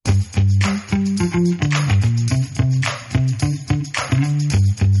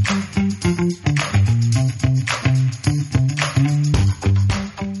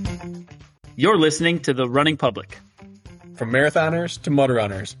You're listening to The Running Public. From marathoners to mud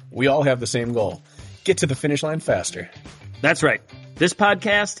runners, we all have the same goal. Get to the finish line faster. That's right. This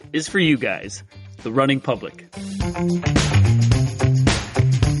podcast is for you guys, The Running Public.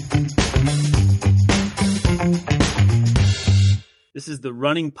 This is The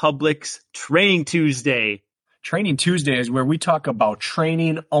Running Public's Training Tuesday. Training Tuesday is where we talk about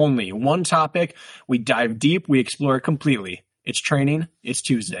training only. One topic, we dive deep, we explore it completely. It's training, it's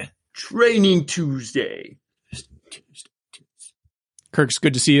Tuesday. Training Tuesday. Kirk, it's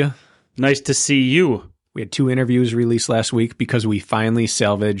good to see you. Nice to see you. We had 2 interviews released last week because we finally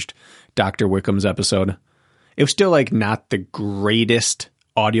salvaged Dr. Wickham's episode. It was still not the greatest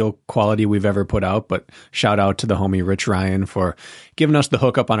audio quality we've ever put out, but shout out to the homie Rich Ryan for giving us the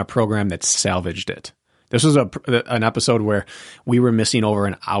hookup on a program that salvaged it. This was an episode where we were missing over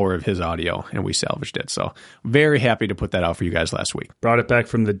an hour of his audio, and we salvaged it. So very happy to put that out for you guys last week. Brought it back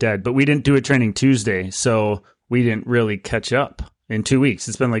from the dead, but we didn't do a Training Tuesday, so we didn't really catch up in 2 weeks.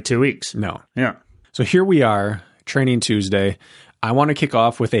 It's been 2 weeks. No. Yeah. So here we are, Training Tuesday. I want to kick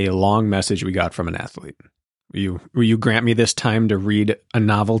off with a long message we got from an athlete. Will you grant me this time to read a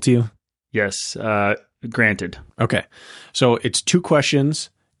novel to you? Yes, granted. Okay. So it's 2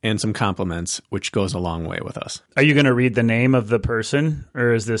 questions and some compliments, which goes a long way with us. Are you going to read the name of the person,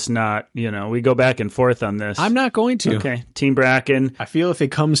 or is this not, we go back and forth on this? I'm not going to. Okay. Team Bracken. I feel if it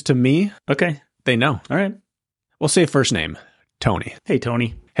comes to me, okay, they know. All right. We'll say first name, Tony. Hey,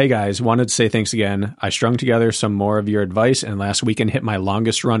 Tony. Hey, guys. Wanted to say thanks again. I strung together some more of your advice, and last weekend hit my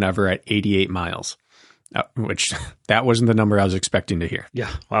longest run ever at 88 miles. Which that wasn't the number I was expecting to hear.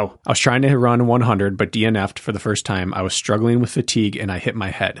 Yeah. Wow. I was trying to run 100, but DNF'd for the first time. I was struggling with fatigue and I hit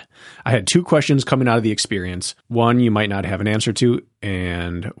my head. I had 2 questions coming out of the experience. One you might not have an answer to,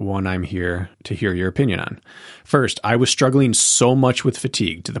 and one I'm here to hear your opinion on. First, I was struggling so much with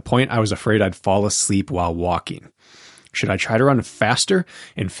fatigue to the point I was afraid I'd fall asleep while walking. Should I try to run faster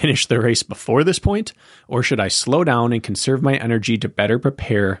and finish the race before this point? Or should I slow down and conserve my energy to better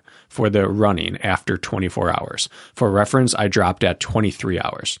prepare for the running after 24 hours? For reference, I dropped at 23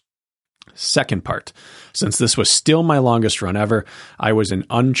 hours. Second part, since this was still my longest run ever, I was in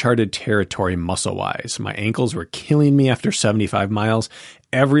uncharted territory muscle-wise. My ankles were killing me after 75 miles.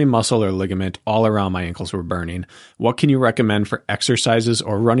 Every muscle or ligament all around my ankles were burning. What can you recommend for exercises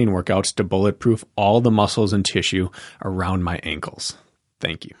or running workouts to bulletproof all the muscles and tissue around my ankles?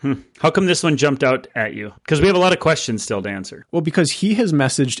 Thank you. How come this one jumped out at you? Because we have a lot of questions still to answer. Well, because he has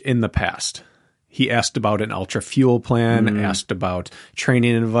messaged in the past. He asked about an ultra fuel plan, asked about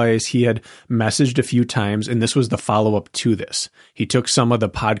training advice. He had messaged a few times, and this was the follow-up to this. He took some of the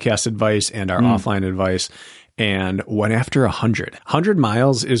podcast advice and our offline advice and went after 100. 100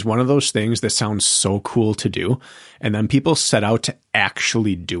 miles is one of those things that sounds so cool to do. And then people set out to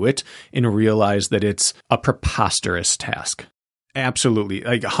actually do it and realize that it's a preposterous task. Absolutely.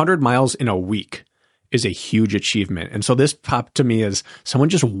 100 miles in a week is a huge achievement. And so this popped to me as someone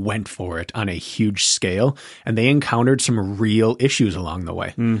just went for it on a huge scale, and they encountered some real issues along the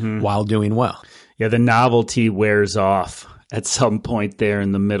way while doing well. Yeah, the novelty wears off at some point there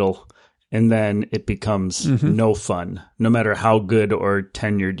in the middle, and then it becomes no fun, no matter how good or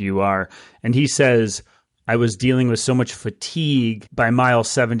tenured you are. And he says, I was dealing with so much fatigue by mile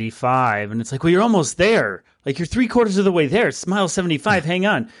 75, and it's well, you're almost there. You're 3/4 of the way there. It's mile 75. Hang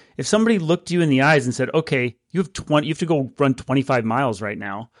on. If somebody looked you in the eyes and said, okay, you have to go run 25 miles right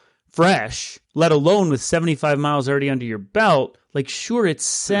now, fresh, let alone with 75 miles already under your belt, sure, it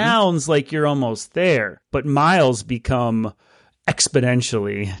sounds like you're almost there, but miles become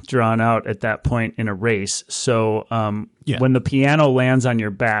exponentially drawn out at that point in a race. So when the piano lands on your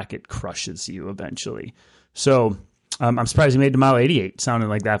back, it crushes you eventually. So I'm surprised he made it to mile 88, sounding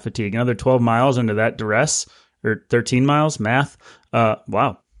like that fatigue. Another 12 miles under that duress, or 13 miles, math.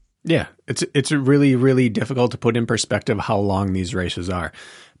 Wow. Yeah, it's really, really difficult to put in perspective how long these races are.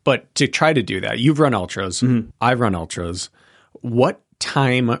 But to try to do that, you've run ultras. I've run ultras. What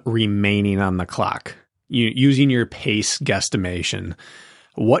time remaining on the clock, using your pace guesstimation,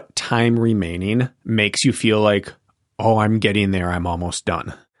 what time remaining makes you feel like, oh, I'm getting there, I'm almost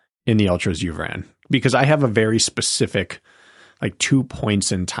done in the ultras you've ran? Because I have a very specific, 2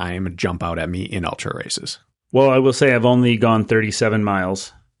 points in time jump out at me in ultra races. Well, I will say I've only gone 37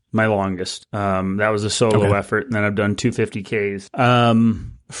 miles, my longest. That was a solo effort, and then I've done 250Ks.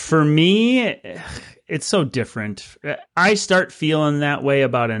 For me, it's so different. I start feeling that way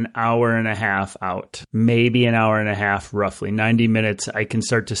about an hour and a half out, maybe an hour and a half, roughly 90 minutes. I can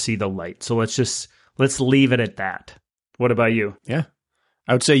start to see the light. So let's leave it at that. What about you? Yeah.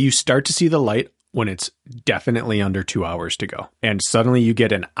 I would say you start to see the light when it's definitely under 2 hours to go. And suddenly you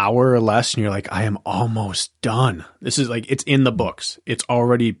get an hour or less and you're like, I am almost done. This is like, it's in the books. It's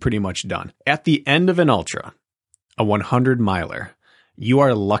already pretty much done. At the end of an ultra, a 100 miler, you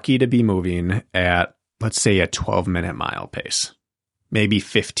are lucky to be moving at, let's say, a 12-minute mile pace, maybe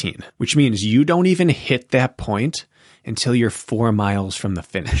 15, which means you don't even hit that point until you're 4 miles from the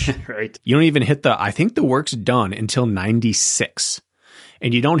finish. Right. You don't even hit I think the work's done until 96.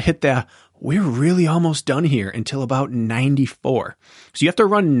 And you don't hit we're really almost done here until about 94. So you have to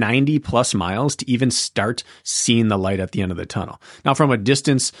run 90 plus miles to even start seeing the light at the end of the tunnel. Now, from a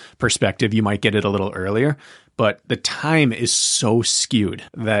distance perspective, you might get it a little earlier, but the time is so skewed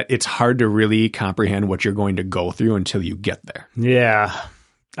that it's hard to really comprehend what you're going to go through until you get there. Yeah.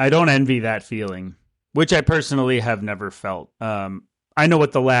 I don't envy that feeling, which I personally have never felt. I know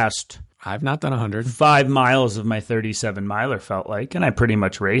what the last I've not done 100. 5 miles of my 37 miler felt like, and I pretty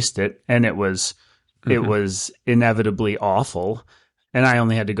much raced it, and it was inevitably awful, and I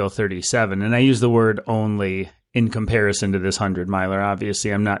only had to go 37. And I use the word only in comparison to this 100 miler.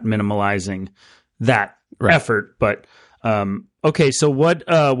 Obviously, I'm not minimalizing that effort, but okay. So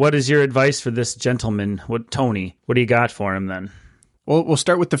what is your advice for this gentleman? Tony? What do you got for him then? Well, we'll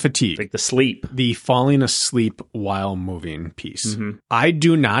start with the fatigue. Like the sleep. The falling asleep while moving piece. Mm-hmm. I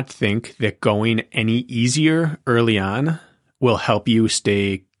do not think that going any easier early on will help you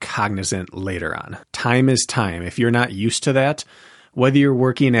stay cognizant later on. Time is time. If you're not used to that, whether you're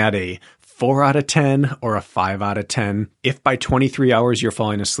working at a 4 out of 10 or a 5 out of 10, if by 23 hours you're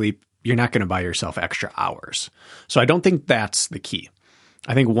falling asleep, you're not going to buy yourself extra hours. So I don't think that's the key.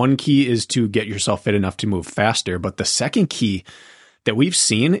 I think one key is to get yourself fit enough to move faster. But the second key that we've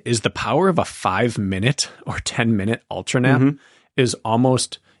seen is the power of a 5-minute or 10-minute ultra nap is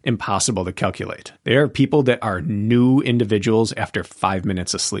almost impossible to calculate. There are people that are new individuals after 5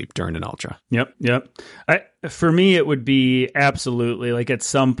 minutes of sleep during an ultra. Yep. For me, it would be absolutely like at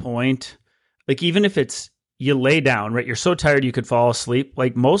some point, like even if it's you lay down, right? You're so tired you could fall asleep.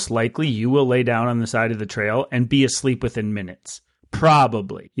 Like most likely you will lay down on the side of the trail and be asleep within minutes.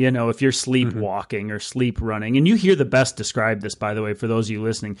 Probably, if you're sleepwalking or sleep running, and you hear the best describe this, by the way, for those of you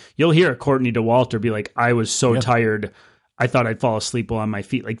listening, you'll hear a Courtney DeWalter be like, I was so tired, I thought I'd fall asleep while on my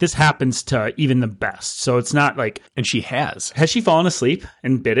feet. Like this happens to even the best. So it's not like, and she has she fallen asleep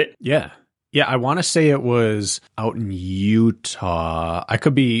and bit it? Yeah, I want to say it was out in Utah. I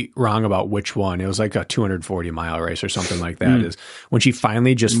could be wrong about which one. It was like a 240-mile race or something like that. Is when she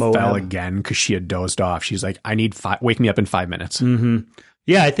finally just fell again because she had dozed off. She's like, I need wake me up in 5 minutes. Mm-hmm.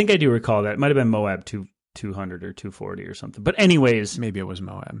 Yeah, I think I do recall that. It might have been Moab 200 or 240 or something. But anyways. Maybe it was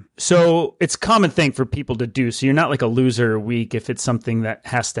Moab. So it's a common thing for people to do. So you're not like a loser week if it's something that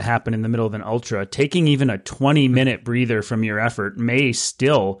has to happen in the middle of an ultra. Taking even a 20-minute breather from your effort may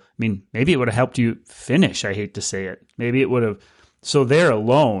still, maybe it would have helped you finish. I hate to say it. Maybe it would have. So there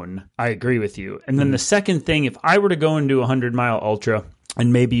alone, I agree with you. And then the second thing, if I were to go into a 100-mile ultra,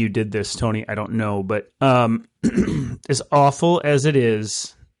 and maybe you did this, Tony, I don't know, but as awful as it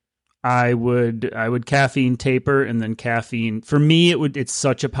is, I would caffeine taper, and then caffeine. For me, it's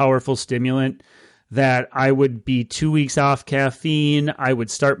such a powerful stimulant that I would be 2 weeks off caffeine. I would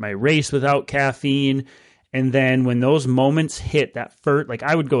start my race without caffeine. And then when those moments hit that first, like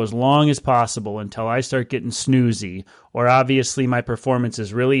I would go as long as possible until I start getting snoozy, or obviously my performance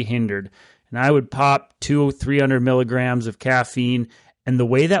is really hindered. And I would pop 200-300 milligrams of caffeine. And the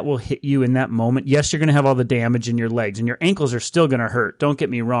way that will hit you in that moment, yes, you're going to have all the damage in your legs, and your ankles are still going to hurt. Don't get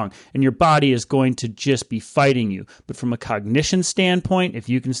me wrong. And your body is going to just be fighting you. But from a cognition standpoint, if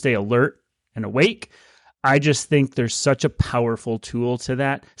you can stay alert and awake, I just think there's such a powerful tool to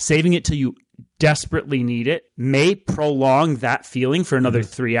that. Saving it till you desperately need it may prolong that feeling for another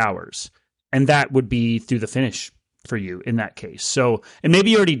 3 hours. And that would be through the finish for you in that case. So, and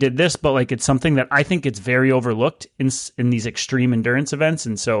maybe you already did this, but like it's something that I think it's very overlooked in these extreme endurance events.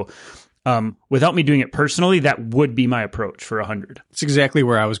 And so without me doing it personally, that would be my approach for 100. It's exactly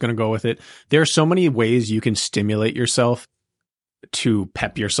where I was going to go with it. There are so many ways you can stimulate yourself to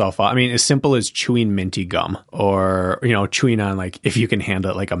pep yourself up. As simple as chewing minty gum, or, chewing on, like, if you can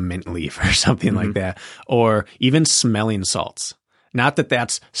handle it, like a mint leaf or something like that, or even smelling salts. Not that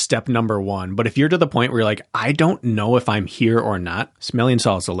that's step number one, but if you're to the point where you're like, I don't know if I'm here or not, smelling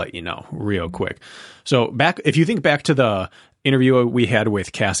salts will let you know real quick. So if you think back to the interview we had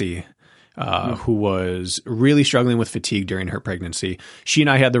with Cassie, who was really struggling with fatigue during her pregnancy, she and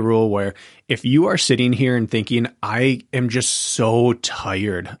I had the rule where if you are sitting here and thinking, I am just so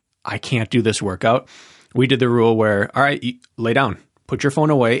tired, I can't do this workout, we did the rule where, all right, lay down, put your phone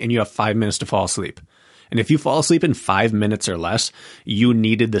away, and you have 5 minutes to fall asleep. And if you fall asleep in 5 minutes or less, you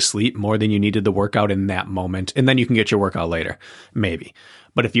needed the sleep more than you needed the workout in that moment. And then you can get your workout later, maybe.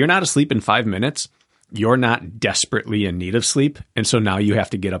 But if you're not asleep in 5 minutes, you're not desperately in need of sleep. And so now you have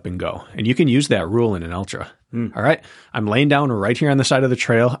to get up and go. And you can use that rule in an ultra. All right. I'm laying down right here on the side of the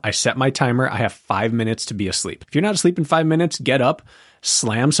trail. I set my timer. I have 5 minutes to be asleep. If you're not asleep in 5 minutes, get up,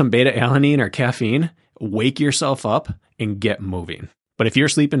 slam some beta alanine or caffeine, wake yourself up and get moving. But if you're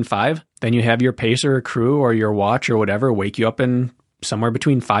asleep in 5, then you have your pacer or crew or your watch or whatever wake you up in somewhere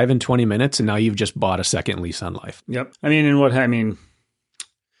between 5 and 20 minutes. And now you've just bought a second lease on life. Yep. I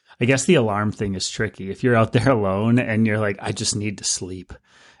guess the alarm thing is tricky. If you're out there alone and you're like, I just need to sleep,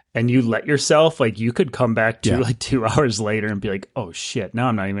 and you let yourself, like, you could come back to like 2 hours later and be like, oh shit, now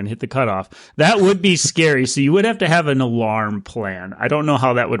I'm not even hit the cutoff. That would be scary. So you would have to have an alarm plan. I don't know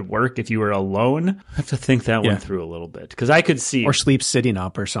how that would work if you were alone. I have to think that one through a little bit, because I could see. Or sleep sitting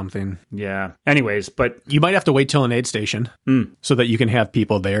up or something. Yeah. Anyways, but you might have to wait till an aid station so that you can have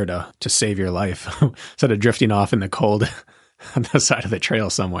people there to save your life instead of drifting off in the cold on the side of the trail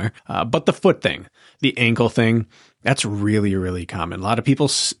somewhere. But the foot thing, the ankle thing, that's really, really common. A lot of people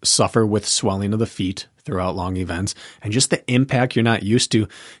suffer with swelling of the feet throughout long events and just the impact you're not used to.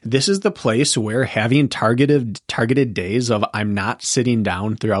 This is the place where having targeted days of I'm not sitting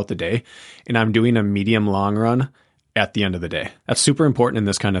down throughout the day and I'm doing a medium long run at the end of the day. That's super important in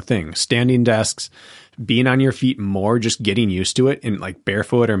this kind of thing. Standing desks, being on your feet more, just getting used to it in like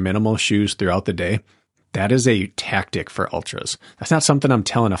barefoot or minimal shoes throughout the day. That is a tactic for ultras. That's not something I'm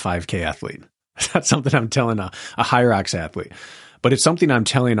telling a 5K athlete. That's not something I'm telling a high rocks athlete. But it's something I'm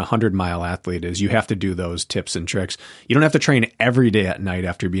telling a 100-mile athlete is you have to do those tips and tricks. You don't have to train every day at night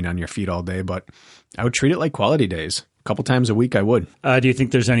after being on your feet all day, but I would treat it like quality days. A couple times a week I would. Do you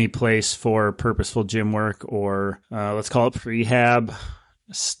think there's any place for purposeful gym work or let's call it prehab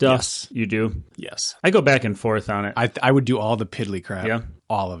stuff? Yes. You do? Yes. I go back and forth on it. I would do all the piddly crap. Yeah.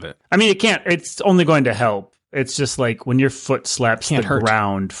 All of it. I mean, it's only going to help. It's just like when your foot slaps the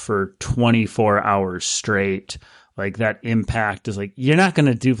ground for 24 hours straight, like that impact is like, you're not going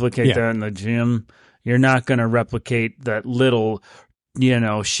to duplicate that in the gym. You're not going to replicate that little,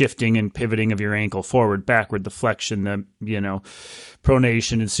 shifting and pivoting of your ankle forward, backward, the flexion, the,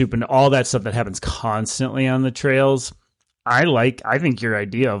 pronation and supine, all that stuff that happens constantly on the trails. I think your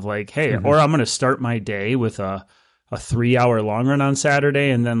idea of like, hey, or I'm going to start my day with a 3-hour long run on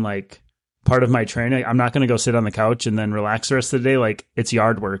Saturday. And then like part of my training, I'm not going to go sit on the couch and then relax the rest of the day. Like it's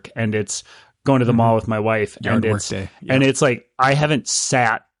yard work and it's going to the mall with my wife. Yard work day. Yeah. And it's like, I haven't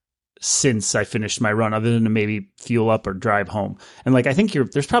sat since I finished my run other than to maybe fuel up or drive home. And like, I think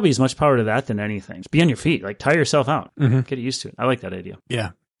there's probably as much power to that than anything. Just be on your feet, like tire yourself out, get used to it. I like that idea.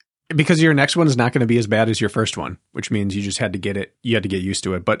 Yeah. Because your next one is not going to be as bad as your first one, which means you just had to get it. You had to get used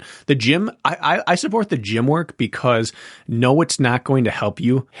to it. But the gym, I support the gym work because no, it's not going to help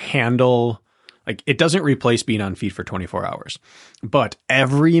you handle, like it doesn't replace being on feet for 24 hours. But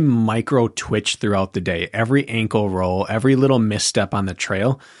every micro twitch throughout the day, every ankle roll, every little misstep on the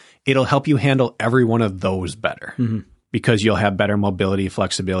trail, it'll help you handle every one of those better. Because you'll have better mobility,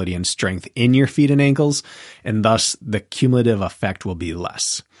 flexibility, and strength in your feet and ankles. And thus the cumulative effect will be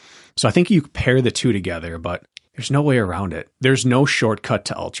less. So I think you pair the two together, but there's no way around it. There's no shortcut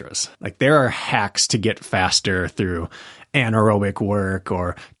to ultras. Like there are hacks to get faster through anaerobic work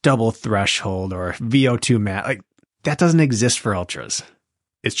or double threshold or VO2 max. Like that doesn't exist for ultras.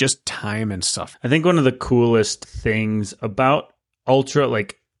 It's just time and stuff. I think one of the coolest things about ultra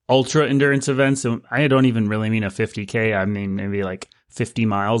endurance events, and I don't even really mean a 50K. I mean, maybe like 50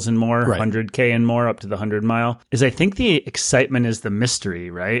 miles and more, right. 100K and more up to the 100 mile is I think the excitement is the mystery,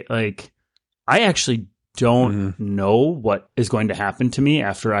 right? Like I actually don't know what is going to happen to me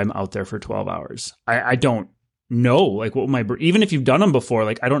after I'm out there for 12 hours. I don't know like what even if you've done them before,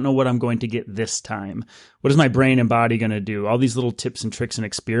 like I don't know what I'm going to get this time. What is my brain and body going to do? All these little tips and tricks and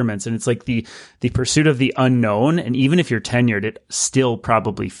experiments. And it's like the pursuit of the unknown. And even if you're tenured, it still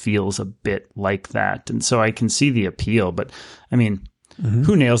probably feels a bit like that. And so I can see the appeal, but I mean,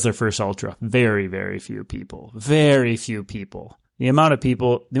 who nails their first ultra? Very, very few people. Very few people. The amount of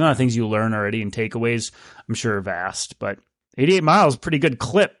things you learn already and takeaways, I'm sure are vast, but 88 miles, pretty good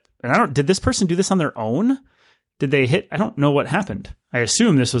clip. And did this person do this on their own? Did they hit? I don't know what happened. I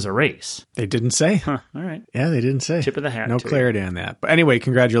assume this was a race. They didn't say. Huh, all right. Yeah, they didn't say. Tip of the hat. No clarity on that. But anyway,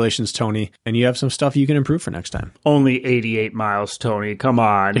 congratulations, Tony. And you have some stuff you can improve for next time. Only 88 miles, Tony. Come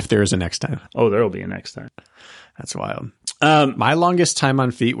on. If there is a next time. Oh, there will be a next time. That's wild. My longest time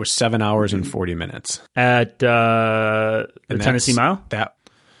on feet was 7 hours and 40 minutes. At the Tennessee Mile?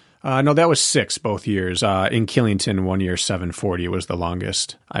 No, that was 6 both years. In Killington, 1 year, 740 was the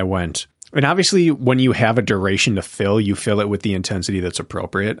longest I went. And obviously, when you have a duration to fill, you fill it with the intensity that's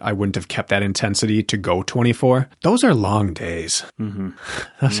appropriate. I wouldn't have kept that intensity to go 24. Those are long days.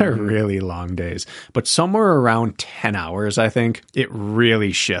 Those are really long days. But somewhere around 10 hours, I think, it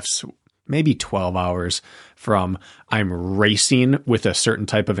really shifts. Maybe 12 hours from I'm racing with a certain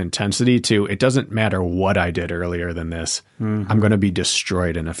type of intensity to it doesn't matter what I did earlier than this. I'm going to be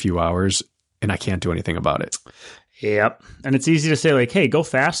destroyed in a few hours and I can't do anything about it. Yep. And it's easy to say like, hey, go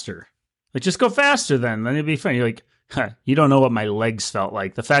faster. Like, just go faster then it'll be fine. You're like, you don't know what my legs felt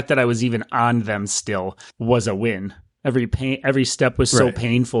like. The fact that I was even on them still was a win. Every step was so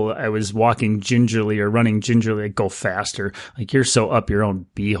painful. I was walking gingerly or running gingerly. Like, go faster. Like, you're so up your own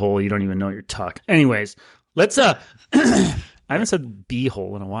beehole. You don't even know your tuck. Anyways, let's, I haven't said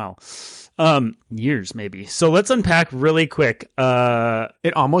beehole in a while. Years maybe. So let's unpack really quick.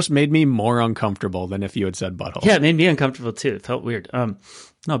 It almost made me more uncomfortable than if you had said butthole. Yeah, it made me uncomfortable too. It felt weird.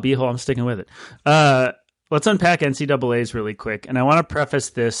 No, beehole, I'm sticking with it. Let's unpack NCAAs really quick. And I want to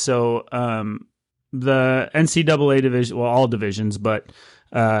preface this. So, the NCAA division, well, all divisions, but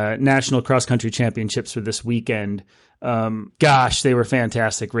National Cross Country Championships for this weekend. Gosh, they were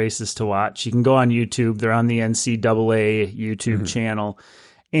fantastic races to watch. You can go on YouTube. They're on the NCAA YouTube channel.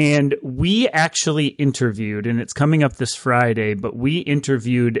 And we actually interviewed, and it's coming up this Friday, but we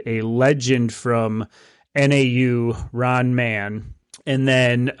interviewed a legend from NAU, Ron Mann, and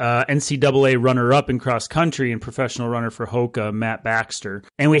then NCAA runner-up in cross country and professional runner for Hoka, Matt Baxter.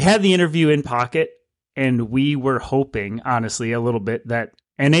 And we had the interview in pocket. And we were hoping, honestly, a little bit that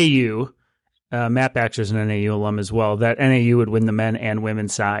NAU, Matt Baxter's an NAU alum as well, that NAU would win the men and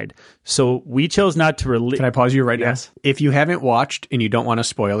women's side. So we chose not to release. Can I pause you right now? If you haven't watched and you don't want a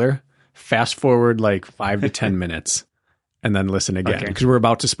spoiler, fast forward like 5 to 10 minutes and then listen again because we're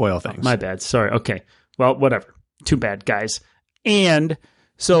about to spoil things. Oh, my bad. Sorry. Okay. Well, whatever. Too bad, guys. And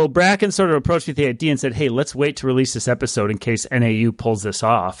so Bracken sort of approached me with the idea and said, hey, let's wait to release this episode in case NAU pulls this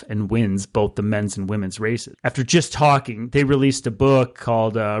off and wins both the men's and women's races. After just talking, they released a book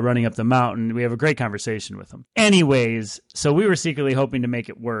called Running Up the Mountain. We have a great conversation with them. Anyways, so we were secretly hoping to make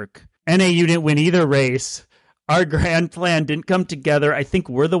it work. NAU didn't win either race. Our grand plan didn't come together. I think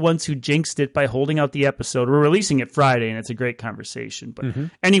we're the ones who jinxed it by holding out the episode. We're releasing it Friday, and it's a great conversation. But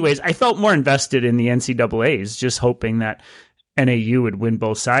anyways, I felt more invested in the NCAAs, just hoping that NAU would win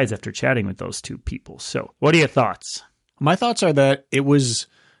both sides after chatting with those two people. So what are your thoughts? My thoughts are that it was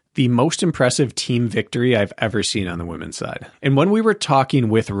the most impressive team victory I've ever seen on the women's side. And when we were talking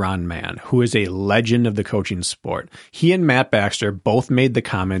with Ron Mann, who is a legend of the coaching sport, he and Matt Baxter both made the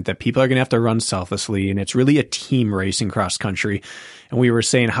comment that people are going to have to run selflessly, and it's really a team race in cross country. And we were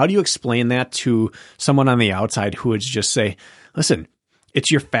saying, how do you explain that to someone on the outside who would just say, listen, it's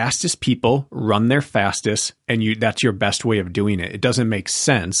your fastest people run their fastest, and that's your best way of doing it. It doesn't make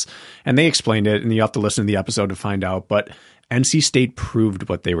sense. And they explained it, and you have to listen to the episode to find out. But NC State proved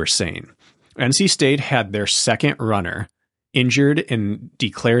what they were saying. NC State had their second runner injured and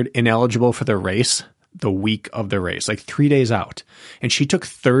declared ineligible for the race the week of the race, like 3 days out. And she took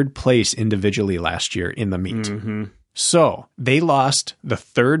third place individually last year in the meet. So they lost the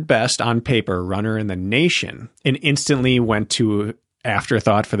third best on paper runner in the nation and instantly went to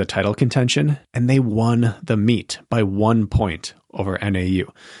afterthought for the title contention, and they won the meet by 1 point over NAU,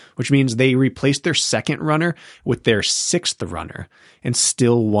 which means they replaced their second runner with their sixth runner and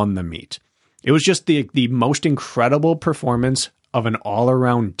still won the meet. It was just the most incredible performance of an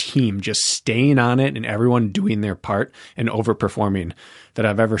all-around team, just staying on it and everyone doing their part and overperforming that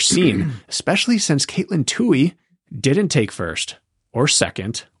I've ever seen, especially since Caitlin Toohey didn't take first or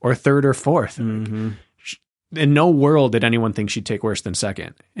second or third or fourth. In no world did anyone think she'd take worse than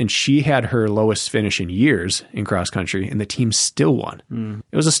second. And she had her lowest finish in years in cross country, and the team still won.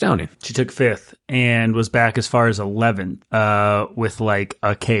 It was astounding. She took fifth and was back as far as 11th with like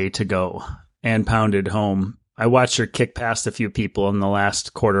a K to go and pounded home. I watched her kick past a few people in the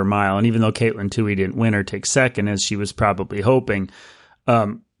last quarter mile. And even though Caitlin Toohey didn't win or take second, as she was probably hoping,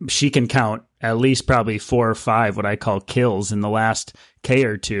 she can count at least probably 4 or 5 what I call kills in the last K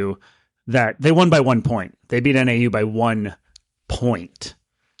or two. That they won by 1 point. They beat NAU by 1 point,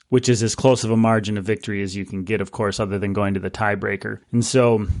 which is as close of a margin of victory as you can get, of course, other than going to the tiebreaker. And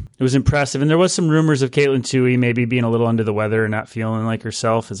so it was impressive. And there was some rumors of Caitlin Toohey maybe being a little under the weather and not feeling like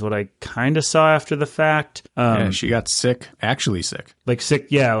herself, is what I kind of saw after the fact. Yeah, she got sick, actually sick. Like sick,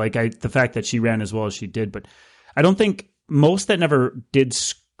 yeah, the fact that she ran as well as she did. But I don't think most that never did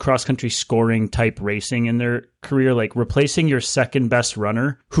cross-country scoring type racing in their career, like replacing your second best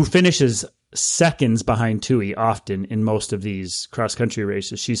runner who finishes seconds behind Tui often in most of these cross-country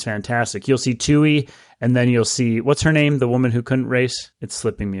races. She's fantastic. You'll see Tui, and then you'll see, what's her name? The woman who couldn't race? It's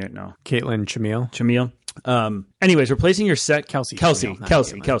slipping me right now. Caitlin Chamil. Anyways, replacing your Kelsey.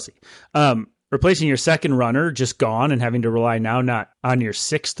 Replacing your second runner, just gone, and having to rely now not on your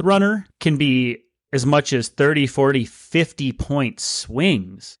sixth runner can be as much as 30, 40, 50 point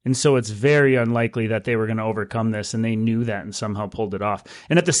swings. And so it's very unlikely that they were going to overcome this, and they knew that and somehow pulled it off.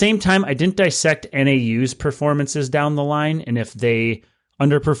 And at the same time, I didn't dissect NAU's performances down the line and if they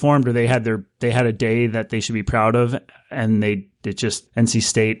underperformed or they had a day that they should be proud of, and NC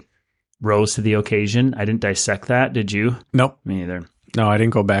State rose to the occasion. I didn't dissect that. Did you? Nope. Me either. No, I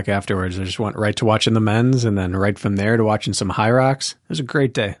didn't go back afterwards. I just went right to watching the men's, and then right from there to watching some high rocks. It was a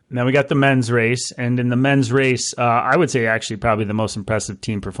great day. Now we got the men's race, and in the men's race, I would say actually probably the most impressive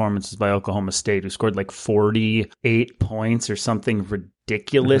team performance is by Oklahoma State, who scored like 48 points or something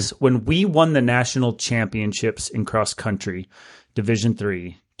ridiculous. Mm-hmm. When we won the national championships in cross country, Division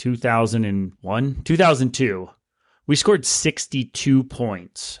III, 2002, we scored 62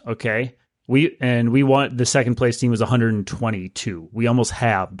 points, okay? We won. The second place team was 122. We almost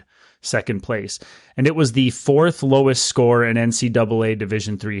halved second place. And it was the fourth lowest score in NCAA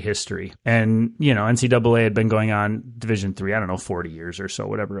Division III history. And, NCAA had been going on Division III, 40 years or so,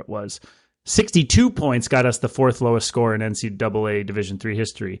 whatever it was. 62 points got us the fourth lowest score in NCAA Division III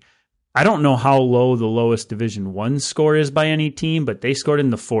history. I don't know how low the lowest Division I score is by any team, but they scored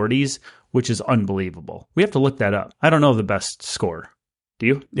in the 40s, which is unbelievable. We have to look that up. I don't know the best score. Do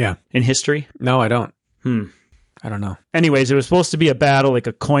you? Yeah. In history? No, I don't. I don't know. Anyways, it was supposed to be a battle, like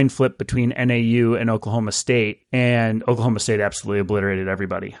a coin flip between NAU and Oklahoma State, and Oklahoma State absolutely obliterated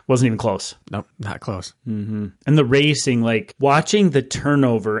everybody. Wasn't even close. Nope, not close. Mm-hmm. And the racing, like watching the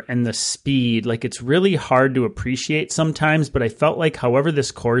turnover and the speed, like it's really hard to appreciate sometimes, but I felt like however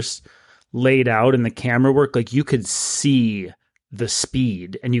this course laid out and the camera work, like you could see the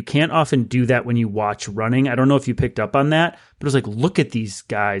speed, and you can't often do that when you watch running. I don't know if you picked up on that, but it was like, look at these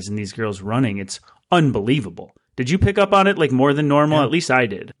guys and these girls running. It's unbelievable. Did you pick up on it like more than normal? Yeah. At least I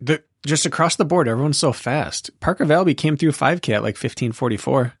did. Just across the board, everyone's so fast. Parker Valby came through 5K at like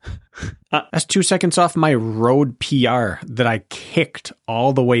 15:44. That's 2 seconds off my road PR that I kicked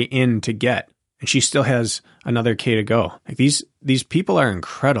all the way in to get. And she still has another K to go. Like these people are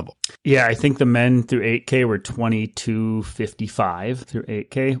incredible. Yeah, I think the men through 8K were 22:55 through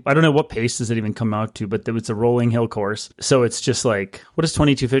 8K. I don't know what pace does it even come out to, but it's a rolling hill course. So it's just like, what does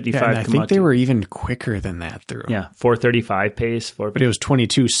 22:55 come out to? I think they were even quicker than that through. Yeah, 4:35 pace. But it was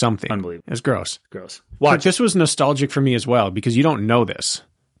 22 something. Unbelievable. It's gross. Watch. This was nostalgic for me as well, because you don't know this,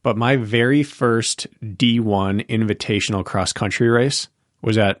 but my very first D1 invitational cross country race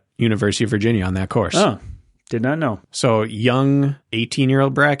was at University of Virginia on that course. Oh, did not know. So young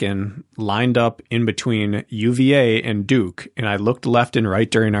 18-year-old Bracken lined up in between UVA and Duke, and I looked left and right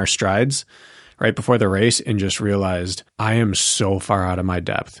during our strides right before the race and just realized I am so far out of my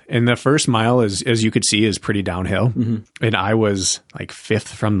depth. And the first mile, as you could see, is pretty downhill. Mm-hmm. And I was like fifth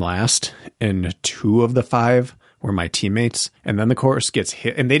from last, and 2 of the 5 were my teammates. And then the course gets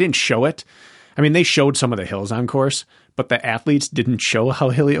hit, and they didn't show it. I mean, they showed some of the hills on course, but the athletes didn't show how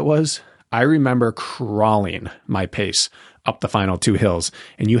hilly it was. I remember crawling my pace up the final 2 hills,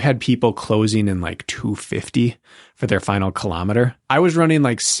 and you had people closing in like 250 for their final kilometer. I was running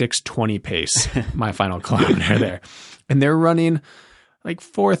like 620 pace my final kilometer there, and they're running like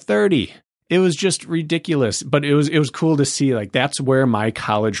 430. It was just ridiculous, but it was cool to see. Like that's where my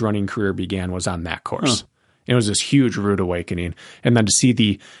college running career began, was on that course. Huh. It was this huge rude awakening. And then to see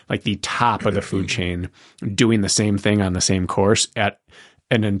the top of the food chain doing the same thing on the same course at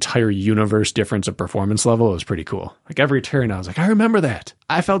an entire universe difference of performance level was pretty cool. Like every turn, I was like, I remember that.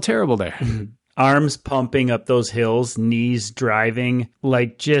 I felt terrible there. Arms pumping up those hills, knees driving,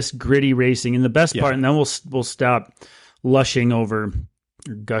 like just gritty racing. And the best part, and then we'll stop gushing over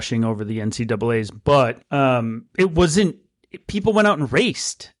the NCAAs, but it wasn't, people went out and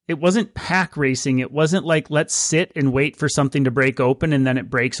raced. It wasn't pack racing. It wasn't like, let's sit and wait for something to break open and then it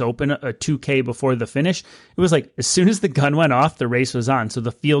breaks open a 2K before the finish. It was like, as soon as the gun went off, the race was on. So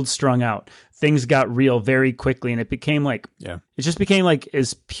the field strung out. Things got real very quickly, and it became like, it just became like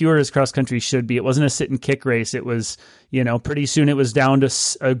as pure as cross country should be. It wasn't a sit and kick race. It was, pretty soon it was down to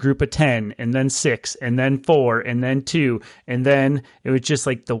a group of 10 and then 6 and then 4 and then 2. And then it was just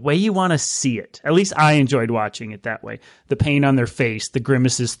like the way you want to see it. At least I enjoyed watching it that way. The pain on their face, the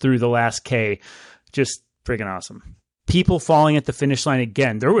grimaces through the last K, just freaking awesome. People falling at the finish line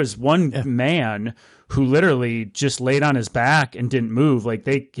again. There was one man who literally just laid on his back and didn't move. Like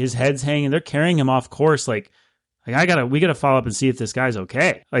his head's hanging. They're carrying him off course. Like we gotta follow up and see if this guy's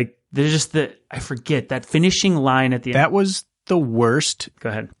okay. Like There's just I forget that finishing line at the end. That was the worst. Go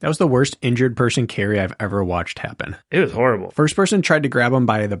ahead. That was the worst injured person carry I've ever watched happen. It was horrible. First person tried to grab him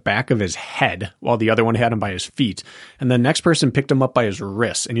by the back of his head while the other one had him by his feet. And the next person picked him up by his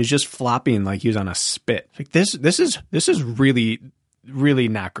wrists and he's just flopping like he was on a spit. Like this is really, really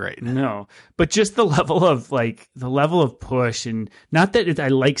not great. No, but just the level of push, and not that I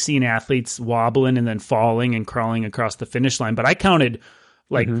like seeing athletes wobbling and then falling and crawling across the finish line, but I counted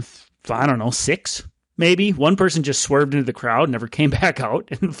I don't know, 6. Maybe one person just swerved into the crowd, never came back out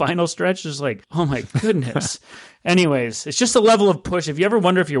in the final stretch. Just like, oh my goodness. Anyways, it's just a level of push. If you ever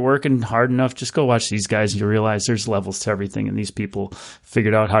wonder if you're working hard enough, just go watch these guys. You realize there's levels to everything. And these people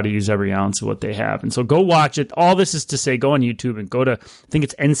figured out how to use every ounce of what they have. And so go watch it. All this is to say, go on YouTube and go to, I think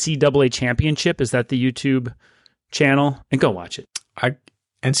it's NCAA Championship. Is that the YouTube channel? And go watch it.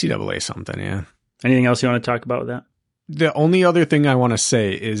 NCAA something, yeah. Anything else you want to talk about with that? The only other thing I want to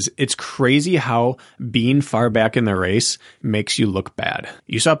say is it's crazy how being far back in the race makes you look bad.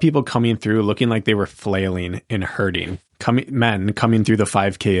 You saw people coming through looking like they were flailing and hurting. Men coming through the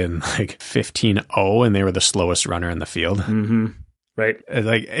 5K in like 15:0 and they were the slowest runner in the field. Mm-hmm. Right.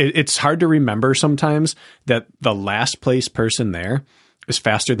 Like it's hard to remember sometimes that the last place person there is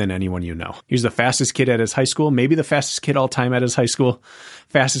faster than anyone you know. He was the fastest kid at his high school, maybe the fastest kid all time at his high school,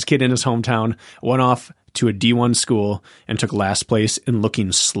 fastest kid in his hometown, went off to a D1 school and took last place and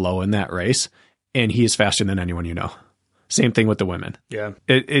looking slow in that race. And he is faster than anyone you know. Same thing with the women. Yeah.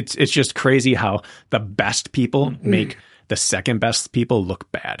 It's just crazy how the best people make the second best people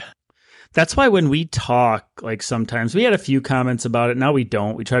look bad. That's why when we talk, like sometimes we had a few comments about it. Now we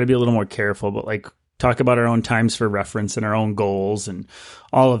don't. We try to be a little more careful, but like talk about our own times for reference and our own goals and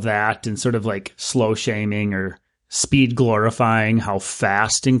all of that, and sort of like slow shaming or speed glorifying how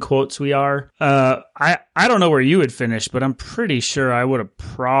fast in quotes we are. I don't know where you would finish, but I'm pretty sure I would have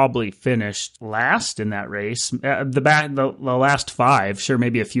probably finished last in that race. The last 5, sure,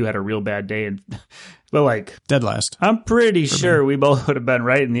 maybe a few had a real bad day, but like dead last. I'm pretty sure we both would have been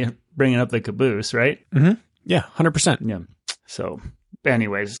right in the bringing up the caboose, right? Mm-hmm. Yeah, 100%. Yeah. So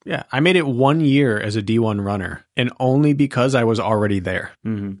anyways. Yeah, I made it 1 year as a D1 runner, and only because I was already there.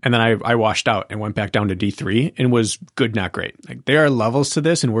 Mm-hmm. And then I washed out and went back down to D3 and was good, not great. Like there are levels to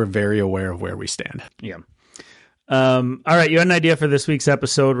this, and we're very aware of where we stand. Yeah. All right, you had an idea for this week's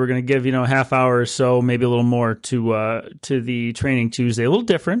episode. We're going to give, a half hour or so, maybe a little more to the Training Tuesday. A little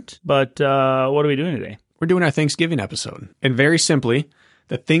different, but what are we doing today? We're doing our Thanksgiving episode. And very simply,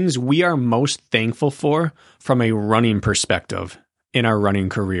 the things we are most thankful for from a running perspective in our running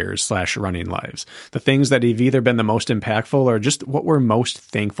careers / running lives. The things that have either been the most impactful or just what we're most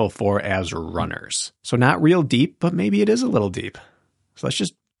thankful for as runners. So not real deep, but maybe it is a little deep. So let's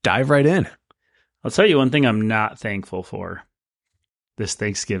just dive right in. I'll tell you one thing I'm not thankful for this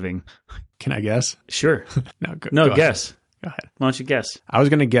Thanksgiving. Can I guess? Sure. Go guess. Ahead. Go ahead. Why don't you guess? I was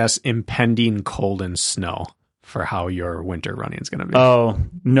going to guess impending cold and snow for how your winter running is going to be. Oh,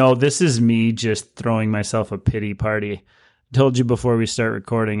 no, this is me just throwing myself a pity party. Told you before we start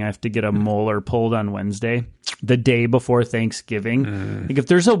recording, I have to get a molar pulled on Wednesday, the day before Thanksgiving. Like if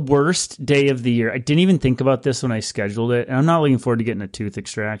there's a worst day of the year, I didn't even think about this when I scheduled it, and I'm not looking forward to getting a tooth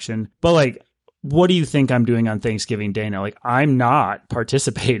extraction. But like, what do you think I'm doing on Thanksgiving Day now? Like, I'm not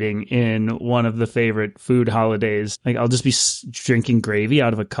participating in one of the favorite food holidays. Like, I'll just be drinking gravy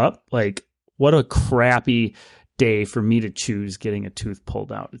out of a cup. Like, what a crappy day for me to choose getting a tooth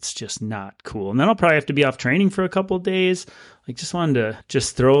pulled out. It's just not cool. And then I'll probably have to be off training for a couple of days. Like, just wanted to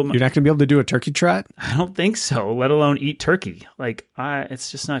just throw You're not going to be able to do a turkey trot? I don't think so, let alone eat turkey. Like,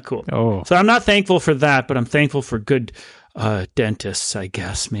 it's just not cool. Oh. So I'm not thankful for that, but I'm thankful for good dentists, I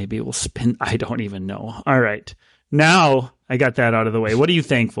guess. Maybe it will spin. I don't even know. All right. Now I got that out of the way. What are you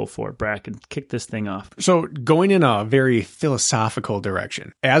thankful for, Bracken? Kick this thing off. So going in a very philosophical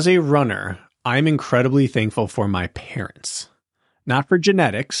direction, as a runner, I'm incredibly thankful for my parents, not for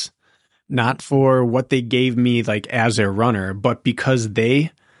genetics, not for what they gave me like as a runner, but because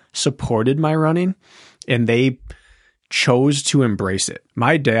they supported my running and they chose to embrace it.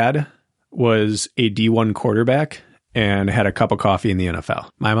 My dad was a D1 quarterback and had a cup of coffee in the NFL.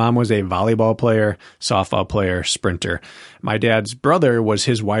 My mom was a volleyball player, softball player, sprinter. My dad's brother was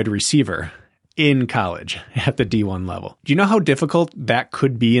his wide receiver in college at the D1 level. Do you know how difficult that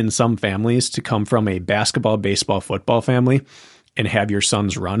could be in some families to come from a basketball, baseball, football family and have your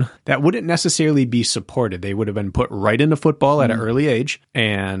sons run? That wouldn't necessarily be supported. They would have been put right into football at an early age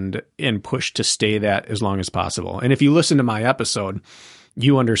and pushed to stay that as long as possible. And if you listen to my episode,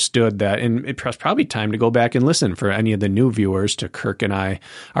 you understood that, and it's probably time to go back and listen for any of the new viewers to Kirk and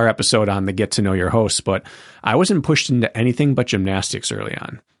our episode on the Get to Know Your Host, but I wasn't pushed into anything but gymnastics early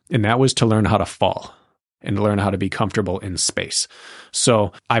on. and that was to learn how to fall and learn how to be comfortable in space.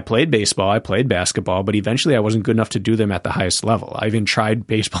 So I played baseball, I played basketball, but eventually I wasn't good enough to do them at the highest level. I even tried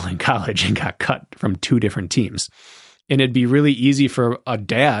baseball in college and got cut from 2 different teams. And it'd be really easy for a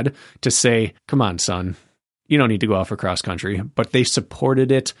dad to say, come on, son, you don't need to go out for cross country. But they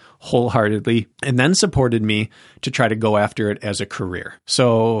supported it wholeheartedly and then supported me to try to go after it as a career.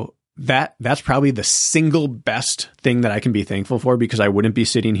 So that's probably the single best thing that I can be thankful for, because I wouldn't be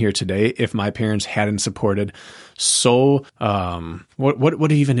sitting here today if my parents hadn't supported so,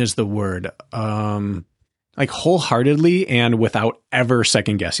 what even is the word? Like wholeheartedly and without ever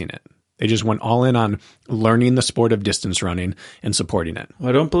second guessing it. They just went all in on learning the sport of distance running and supporting it. Well,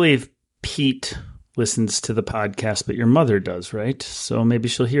 I don't believe Pete listens to the podcast, but your mother does, right? So maybe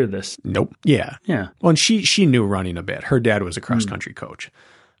she'll hear this. Nope. Yeah. Yeah. Well, and she knew running a bit. Her dad was a cross country coach.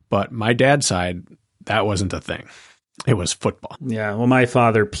 But my dad's side, that wasn't a thing. It was football. Yeah. Well, my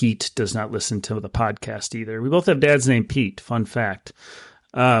father, Pete, does not listen to the podcast either. We both have dads named Pete. Fun fact.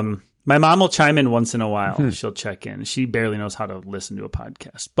 My mom will chime in once in a while. She'll check in. She barely knows how to listen to a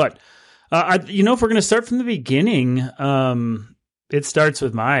podcast. But, if we're going to start from the beginning, it starts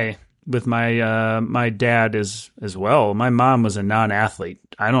with my dad as well. My mom was a non-athlete.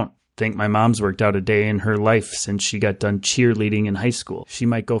 I don't think my mom's worked out a day in her life since she got done cheerleading in high school. She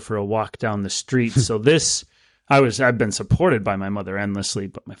might go for a walk down the street. So I've been supported by my mother endlessly,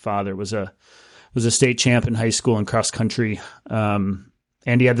 but my father was a state champ in high school in cross country.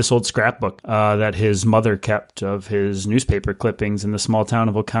 And he had this old scrapbook that his mother kept of his newspaper clippings in the small town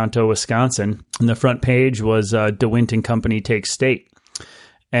of Oconto, Wisconsin. And the front page was DeWint and Company takes state.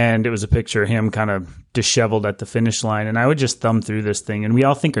 And it was a picture of him kind of disheveled at the finish line. And I would just thumb through this thing. And we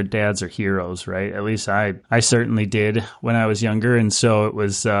all think our dads are heroes, right? At least I certainly did when I was younger. And so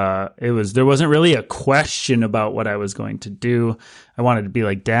there wasn't really a question about what I was going to do. I wanted to be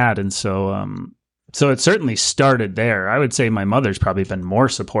like dad. And so it certainly started there. I would say my mother's probably been more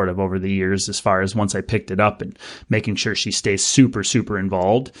supportive over the years as far as once I picked it up and making sure she stays super, super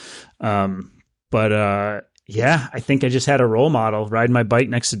involved. Yeah, I think I just had a role model, riding my bike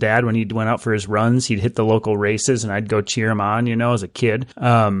next to dad when he went out for his runs. He'd hit the local races and I'd go cheer him on, as a kid.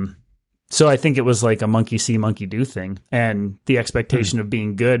 So I think it was like a monkey see, monkey do thing. And the expectation of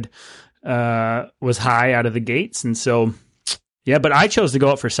being good was high out of the gates. And so, yeah, but I chose to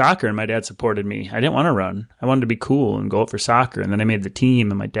go out for soccer and my dad supported me. I didn't want to run. I wanted to be cool and go out for soccer. And then I made the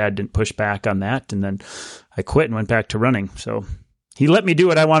team and my dad didn't push back on that. And then I quit and went back to running. So he let me do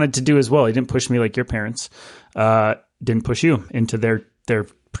what I wanted to do as well. He didn't push me like your parents didn't push you into their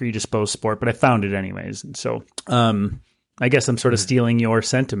predisposed sport, but I found it anyways. And so I guess I'm sort of stealing your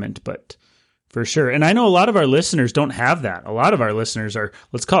sentiment, but for sure. And I know a lot of our listeners don't have that. A lot of our listeners are,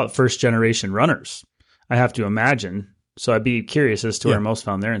 let's call it first generation runners, I have to imagine. So I'd be curious as to where most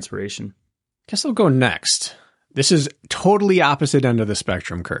found their inspiration. Guess I'll go next. This is totally opposite end of the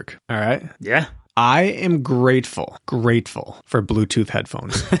spectrum, Kirk. All right. Yeah. I am grateful for Bluetooth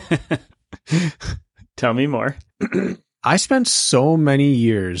headphones. Tell me more. I spent so many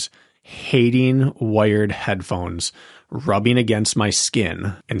years hating wired headphones, rubbing against my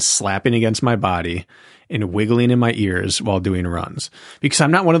skin and slapping against my body and wiggling in my ears while doing runs. Because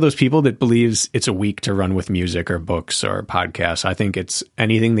I'm not one of those people that believes it's a week to run with music or books or podcasts. I think it's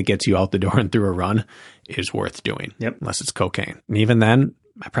anything that gets you out the door and through a run is worth doing. Yep. Unless it's cocaine. And even then,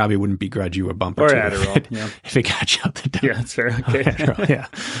 I probably wouldn't begrudge you a bump or two if it got you out the door. Yeah, that's fair. Okay. Adderall, yeah.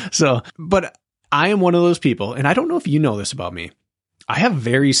 So, but I am one of those people, and I don't know if you know this about me. I have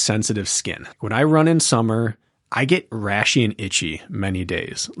very sensitive skin. When I run in summer, I get rashy and itchy many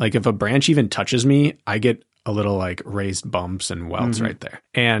days. Like if a branch even touches me, I get a little like raised bumps and welts right there.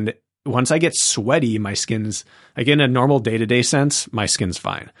 And once I get sweaty, my skin's, like in a normal day-to-day sense, my skin's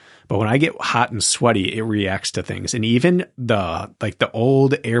fine. But when I get hot and sweaty, it reacts to things. And even the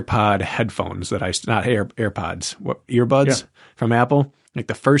old AirPod headphones that earbuds from Apple, like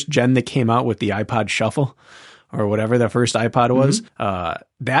the first gen that came out with the iPod Shuffle or whatever the first iPod was,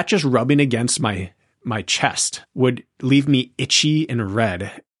 that just rubbing against my chest would leave me itchy and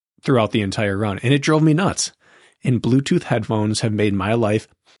red throughout the entire run. And it drove me nuts. And Bluetooth headphones have made my life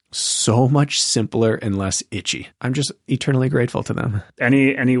so much simpler and less itchy. I'm just eternally grateful to them.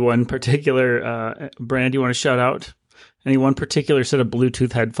 Any one particular brand you want to shout out? Any one particular set of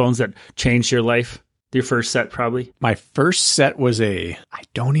Bluetooth headphones that changed your life? Your first set, probably? My first set was I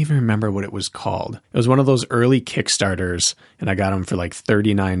don't even remember what it was called. It was one of those early Kickstarters, and I got them for like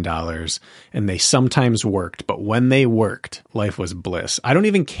 $39, and they sometimes worked, but when they worked, life was bliss. I don't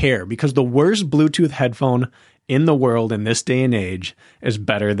even care, because the worst Bluetooth headphone in the world in this day and age is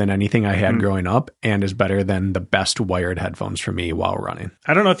better than anything I had growing up and is better than the best wired headphones for me while running.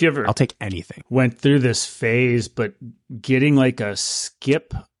 I don't know if you ever I'll take anything. went through this phase, but getting like a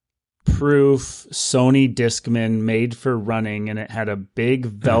skip proof Sony Discman made for running, and it had a big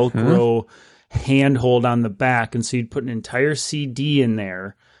Velcro handhold on the back. And so you'd put an entire CD in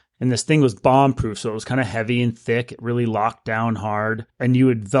there. And this thing was bomb proof. So it was kind of heavy and thick. It really locked down hard. And you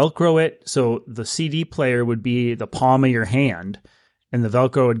would Velcro it. So the CD player would be the palm of your hand. And the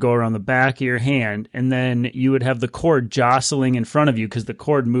Velcro would go around the back of your hand. And then you would have the cord jostling in front of you because the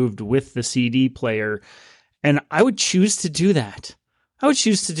cord moved with the CD player. And I would choose to do that.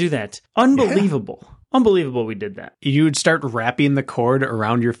 Unbelievable. Yeah. Unbelievable we did that. You would start wrapping the cord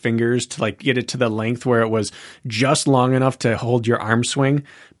around your fingers to like get it to the length where it was just long enough to hold your arm swing,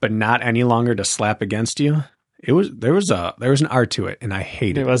 but not any longer to slap against you. There was an art to it, and I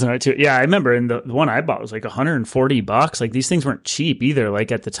hated it. There was an art to it. Yeah, I remember, and the one I bought was like $140. Like, these things weren't cheap either.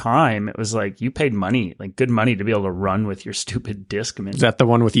 Like, at the time, it was like you paid money, like good money, to be able to run with your stupid Discman. Is that the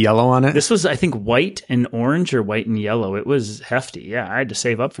one with yellow on it? This was, I think, white and orange or white and yellow. It was hefty. Yeah, I had to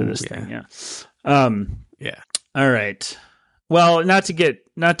save up for this thing. Yeah. Yeah. All right. Well, not to get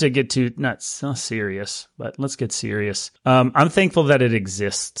too not so serious, but let's get serious. I'm thankful that it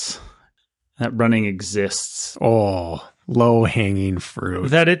exists. That running exists. Oh, low-hanging fruit.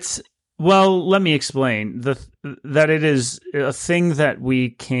 That it's, well, let me explain. That it is a thing that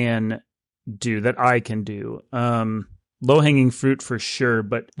we can do, that I can do. Low-hanging fruit for sure,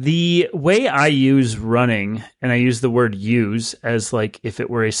 but the way I use running, and I use the word use as like if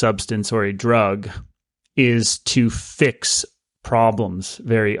it were a substance or a drug, is to fix problems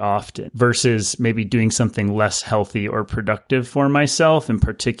very often versus maybe doing something less healthy or productive for myself, in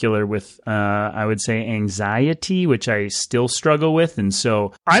particular with, I would say, anxiety, which I still struggle with. And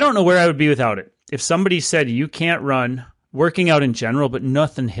so I don't know where I would be without it. If somebody said you can't run, working out in general, but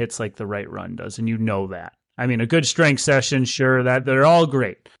nothing hits like the right run does, and you know that. I mean, a good strength session, sure, that they're all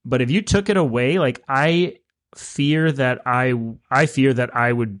great. But if you took it away, like I fear that I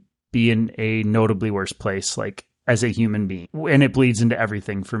would be in a notably worse place, like as a human being, and it bleeds into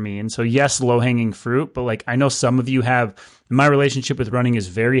everything for me. And so, yes, low hanging fruit, but like I know some of you have. My relationship with running is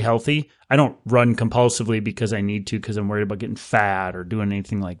very healthy. I don't run compulsively because I need to, because I'm worried about getting fat or doing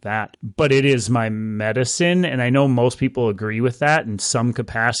anything like that. But it is my medicine, and I know most people agree with that in some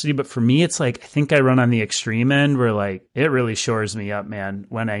capacity. But for me, it's like I think I run on the extreme end where like it really shores me up, man,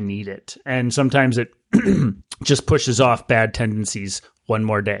 when I need it. And sometimes it just pushes off bad tendencies one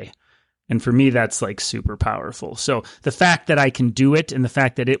more day. And for me, that's like super powerful. So the fact that I can do it and the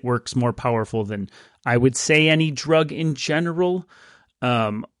fact that it works more powerful than I would say any drug in general,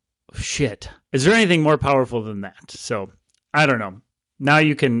 shit. Is there anything more powerful than that? So I don't know. Now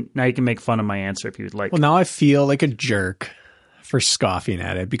you can make fun of my answer if you'd like. Well, now I feel like a jerk for scoffing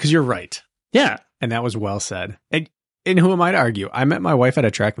at it because you're right. Yeah. And that was well said. And who am I to argue? I met my wife at a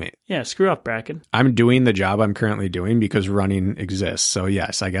track meet. Yeah, screw up, Bracken. I'm doing the job I'm currently doing because running exists. So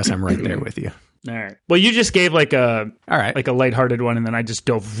yes, I guess I'm right there with you. All right. Well, you just gave like a lighthearted one, and then I just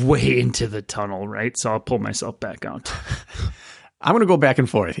dove way into the tunnel, right? So I'll pull myself back out. I'm going to go back and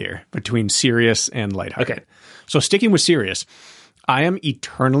forth here between serious and lighthearted. Okay. So sticking with serious, I am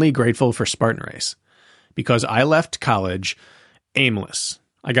eternally grateful for Spartan Race because I left college aimless.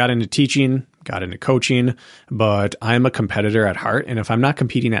 I got into teaching, got into coaching, but I'm a competitor at heart. And if I'm not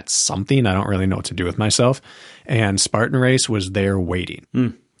competing at something, I don't really know what to do with myself. And Spartan Race was there waiting.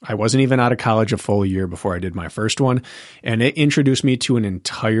 I wasn't even out of college a full year before I did my first one. And it introduced me to an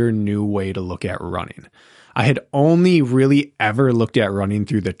entire new way to look at running. I had only really ever looked at running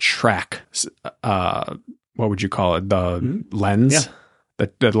through the track. What would you call it? The lens. Yeah.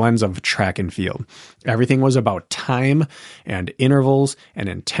 The lens of track and field. Everything was about time and intervals and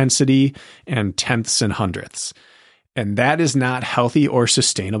intensity and tenths and hundredths. And that is not healthy or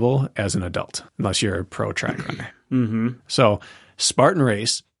sustainable as an adult, unless you're a pro track runner. So Spartan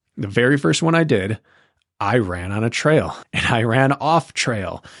Race, the very first one I did, I ran on a trail and I ran off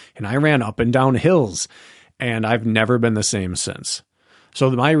trail and I ran up and down hills, and I've never been the same since. So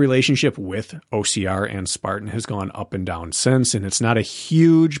my relationship with OCR and Spartan has gone up and down since, and it's not a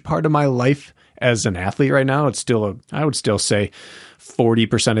huge part of my life as an athlete right now. It's still I would still say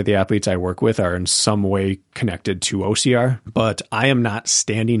 40% of the athletes I work with are in some way connected to OCR, but I am not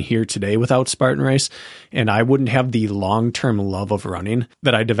standing here today without Spartan Race, and I wouldn't have the long-term love of running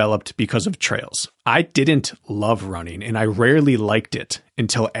that I developed because of trails. I didn't love running, and I rarely liked it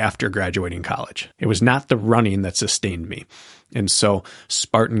until after graduating college. It was not the running that sustained me. And so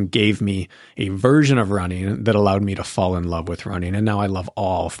Spartan gave me a version of running that allowed me to fall in love with running. And now I love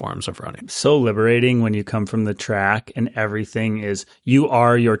all forms of running. So liberating when you come from the track and everything is, you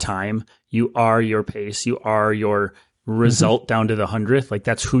are your time, you are your pace, you are your result down to the 100th. Like,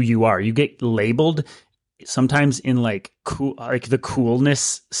 that's who you are. You get labeled sometimes in like the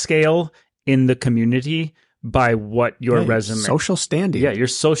coolness scale in the community by what your resume, social standing. Yeah, your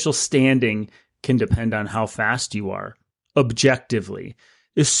social standing can depend on how fast you are. Objectively,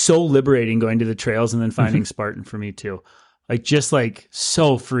 is so liberating going to the trails and then finding Spartan for me too. Like, just like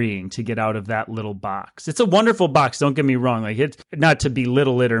so freeing to get out of that little box. It's a wonderful box. Don't get me wrong. Like, it's not to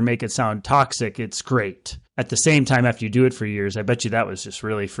belittle it or make it sound toxic. It's great. At the same time, after you do it for years, I bet you that was just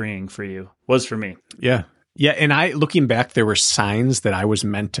really freeing for you. Was for me. Yeah. Yeah. And looking back, there were signs that I was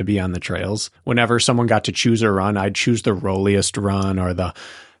meant to be on the trails. Whenever someone got to choose a run, I'd choose the rolliest run or the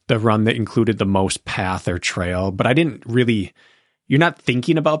run that included the most path or trail, but I didn't really, you're not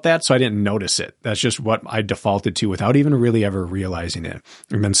thinking about that. So I didn't notice it. That's just what I defaulted to without even really ever realizing it.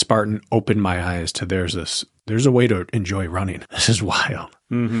 And then Spartan opened my eyes to there's a way to enjoy running. This is wild.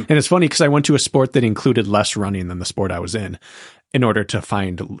 And it's funny because I went to a sport that included less running than the sport I was in order to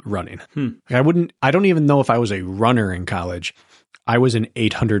find running. I don't even know if I was a runner in college. I was an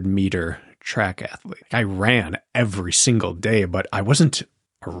 800-meter track athlete. I ran every single day, but I wasn't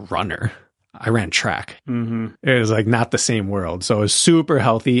a runner. I ran track. It was like not the same world. So it was super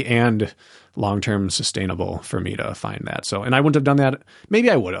healthy and long-term sustainable for me to find that. So, and I wouldn't have done that.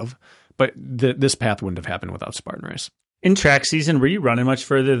 Maybe I would have, but this path wouldn't have happened without Spartan Race. In track season, were you running much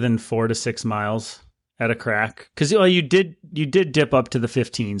further than 4 to 6 miles at a crack? Because you did dip up to the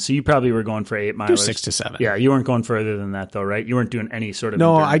 15, so you probably were going for 8 miles. Do 6 to 7. Yeah, you weren't going further than that though, right? You weren't doing any sort of.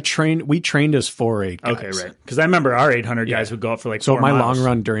 No, endurance. we trained as 4-8 guys. Okay, right. Because I remember our 800 guys would go up for like 4 miles. So my long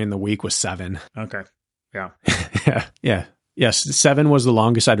run during the week was 7. Okay. Yeah. Yeah. Yes, 7 was the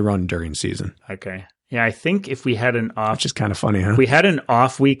longest I'd run during season. Okay. Yeah, I think if we had an off... Which is kind of funny, huh? If we had an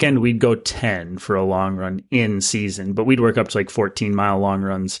off weekend, we'd go 10 for a long run in season, but we'd work up to like 14-mile long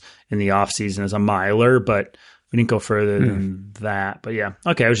runs in the off season as a miler, but we didn't go further than that. But yeah,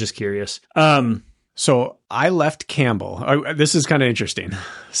 okay, I was just curious. So I left Campbell. This is kind of interesting.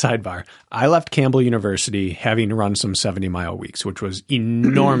 Sidebar. I left Campbell University having run some 70-mile weeks, which was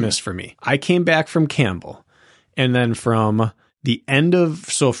enormous for me. I came back from Campbell, and then from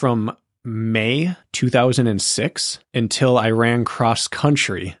May 2006 until I ran cross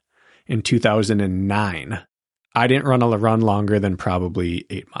country in 2009, I didn't run a run longer than probably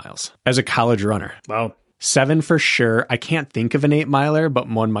 8 miles as a college runner. Wow. 7 for sure. I can't think of an 8-miler, but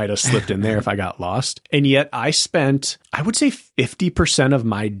one might have slipped in there if I got lost. And yet I spent, I would say 50% of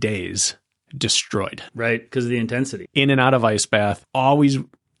my days destroyed. Right, because of the intensity. In and out of ice bath. Always,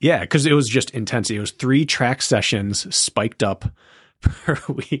 yeah, because it was just intensity. It was 3 track sessions spiked up per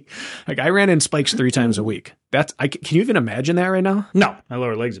week. Like, I ran in spikes 3 times a week. Can you even imagine that right now? No, my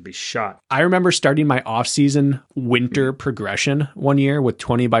lower legs would be shot. I remember starting my off-season winter progression one year with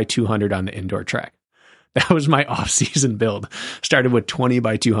 20 by 200 on the indoor track. That was my off-season build. Started with 20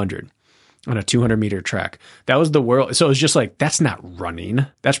 by 200 on a 200-meter track. That was the world. So it was just like, that's not running.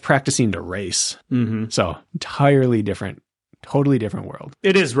 That's practicing to race. So entirely different. Totally different world.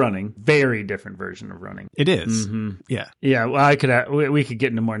 It is running. Very different version of running. It is. Yeah. Yeah. Well, we could get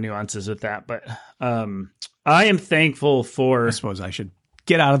into more nuances with that, but I am thankful for. I suppose I should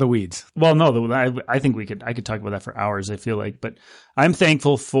get out of the weeds. Well, no, I think I could talk about that for hours. I feel like, but I'm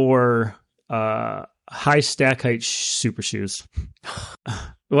thankful for high stack height super shoes.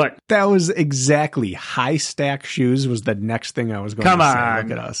 What? That was exactly high stack shoes was the next thing I was going to say. Come on.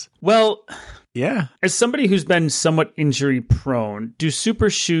 Look at us. Well. Yeah. As somebody who's been somewhat injury prone, do super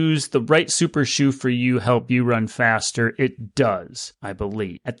shoes, the right super shoe for you, help you run faster? It does, I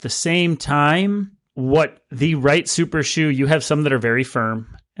believe. At the same time, the right super shoe, you have some that are very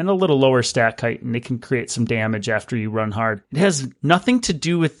firm and a little lower stack height, and they can create some damage after you run hard. It has nothing to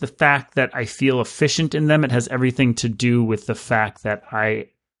do with the fact that I feel efficient in them. It has everything to do with the fact that I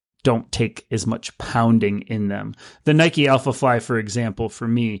don't take as much pounding in them. The Nike Alpha Fly, for example, for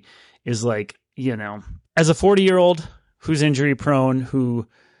me, is like, as a 40-year-old who's injury prone, who,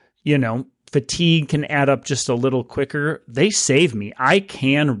 fatigue can add up just a little quicker, they save me. I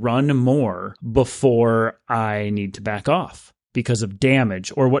can run more before I need to back off. because of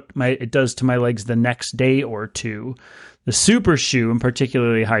damage or what it does to my legs the next day or two. The super shoe, and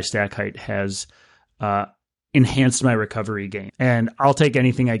particularly high stack height, has enhanced my recovery game. And I'll take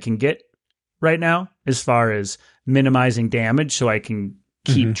anything I can get right now as far as minimizing damage so I can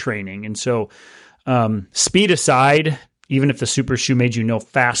keep training. And so speed aside, even if the super shoe made you no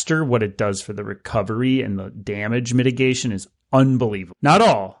faster, what it does for the recovery and the damage mitigation is unbelievable. Not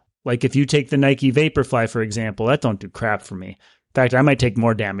all. Like if you take the Nike Vaporfly, for example, that don't do crap for me. In fact, I might take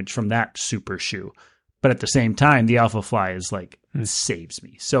more damage from that super shoe. But at the same time, the Alpha Fly is like, saves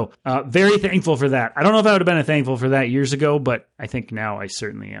me. So very thankful for that. I don't know if I would have been thankful for that years ago, but I think now I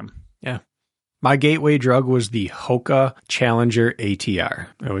certainly am. Yeah. My gateway drug was the Hoka Challenger ATR.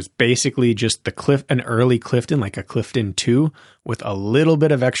 It was basically just an early Clifton, like a Clifton 2, with a little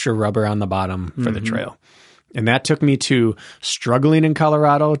bit of extra rubber on the bottom for the trail. And that took me to struggling in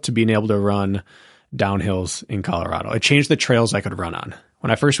Colorado to being able to run downhills in Colorado. It changed the trails I could run on. When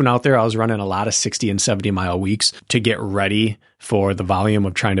I first went out there, I was running a lot of 60 and 70 mile weeks to get ready for the volume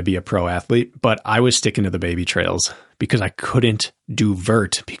of trying to be a pro athlete. But I was sticking to the baby trails because I couldn't do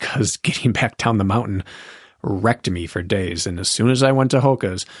vert because getting back down the mountain wrecked me for days. And as soon as I went to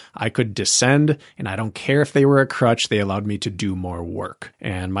Hoka's, I could descend, and I don't care if they were a crutch, they allowed me to do more work.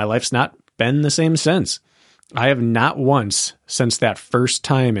 And my life's not been the same since. I have not once since that first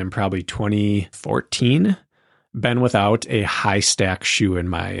time in probably 2014 been without a high stack shoe in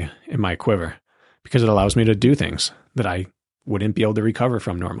my quiver, because it allows me to do things that I wouldn't be able to recover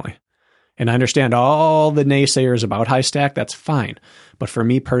from normally. And I understand all the naysayers about high stack. That's fine. But for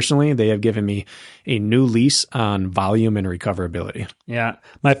me personally, they have given me a new lease on volume and recoverability. Yeah.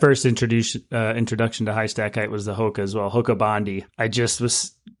 My first introduction to high stack height was the Hoka as well. Hoka Bondi. I just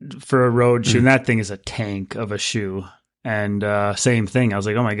was for a road shoe, and that thing is a tank of a shoe. And same thing. I was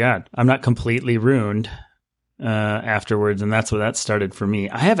like, oh my God, I'm not completely ruined afterwards. And that's where that started for me.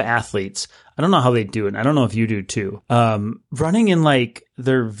 I have athletes. I don't know how they do it. I don't know if you do too. Running in like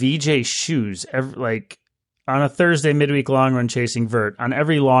their VJ shoes, like on a Thursday midweek long run chasing vert. On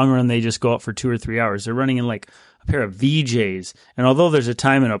every long run, they just go out for 2 or 3 hours. They're running in like a pair of VJs. And although there's a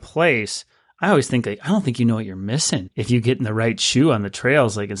time and a place, I always think like, I don't think you know what you're missing if you get in the right shoe on the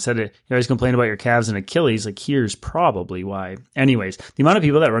trails. Like instead of, you always complain about your calves and Achilles, like here's probably why. Anyways, the amount of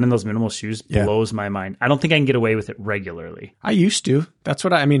people that run in those minimal shoes blows my mind. I don't think I can get away with it regularly. I used to. That's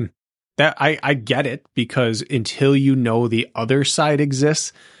what I mean. That I get it, because until you know the other side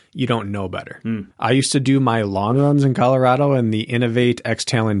exists, you don't know better. I used to do my long runs in Colorado in the Innovate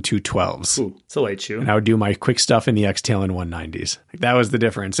X-Talon 212s. Ooh, it's a light shoe. And I would do my quick stuff in the X-Talon 190s. That was the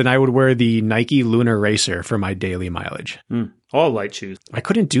difference. And I would wear the Nike Lunar Racer for my daily mileage. All light shoes. I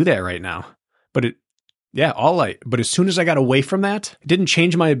couldn't do that right now. But all light. But as soon as I got away from that, it didn't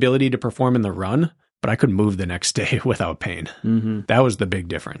change my ability to perform in the run, but I could move the next day without pain. That was the big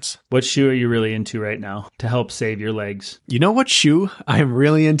difference. What shoe are you really into right now to help save your legs? You know what shoe I'm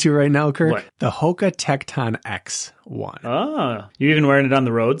really into right now, Kirk? What? The Hoka Tecton X1. Oh, you even wearing it on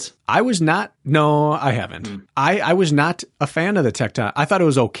the roads? I was not. No, I haven't. I was not a fan of the Tecton. I thought it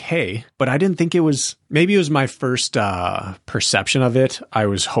was okay, but I didn't think it was. Maybe it was my first perception of it. I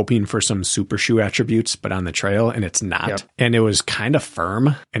was hoping for some super shoe attributes, but on the trail, and it's not. Yep. And it was kind of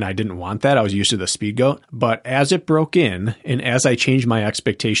firm, and I didn't want that. I was used to the Speed Goat. But as it broke in, and as I changed my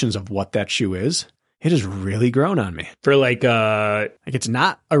expectations of what that shoe is, it has really grown on me. For like it's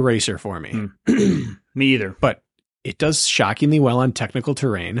not a racer for me. Me either. But it does shockingly well on technical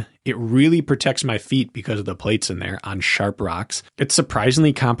terrain. It really protects my feet because of the plates in there on sharp rocks. It's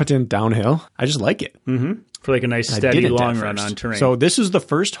surprisingly competent downhill. I just like it. For like a nice steady long run on terrain. So this is the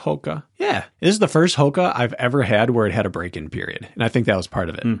first Hoka. Yeah. This is the first Hoka I've ever had where it had a break-in period. And I think that was part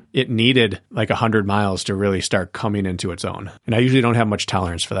of it. It needed like 100 miles to really start coming into its own. And I usually don't have much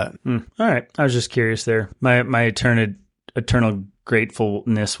tolerance for that. All right. I was just curious there. My eternal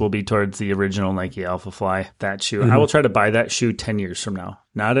gratefulness will be towards the original Nike Alpha Fly, that shoe. I will try to buy that shoe 10 years from now.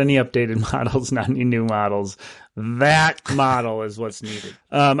 Not any updated models, not any new models. That model is what's needed.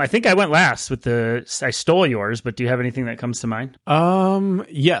 I think I went last with I stole yours, but do you have anything that comes to mind?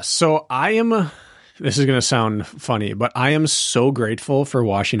 Yes. So this is going to sound funny, but I am so grateful for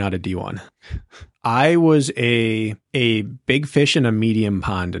washing out of D1. I was a big fish in a medium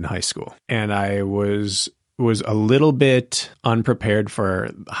pond in high school, and I was a little bit unprepared for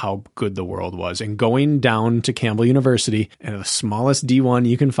how good the world was. And going down to Campbell University and the smallest D1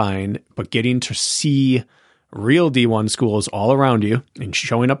 you can find, but getting to see real D1 schools all around you and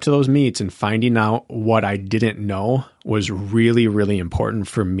showing up to those meets and finding out what I didn't know was really, really important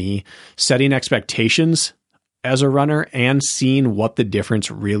for me. Setting expectations as a runner and seeing what the difference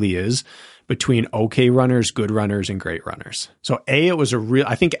really is between okay runners, good runners, and great runners. So it was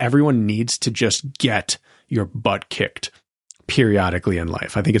I think everyone needs to just get your butt kicked periodically in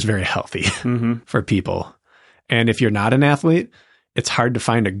life. I think it's very healthy for people. And if you're not an athlete, it's hard to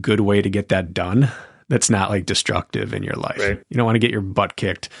find a good way to get that done that's not like destructive in your life. Right. You don't want to get your butt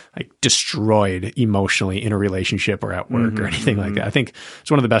kicked, like destroyed emotionally in a relationship or at work or anything like that. I think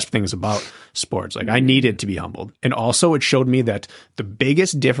it's one of the best things about sports. Like I needed to be humbled. And also it showed me that the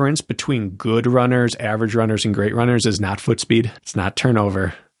biggest difference between good runners, average runners, and great runners is not foot speed. It's not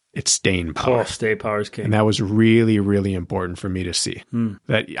turnover. It's staying power. Oh, stay power is king. And that was really, really important for me to see.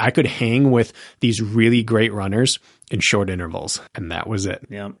 That I could hang with these really great runners in short intervals. And that was it.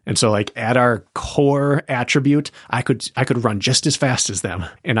 Yeah. And so like at our core attribute, I could run just as fast as them.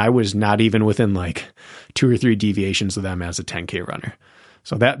 And I was not even within like 2 or 3 deviations of them as a 10K runner.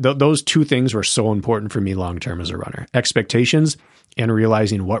 So those two things were so important for me long-term as a runner. Expectations and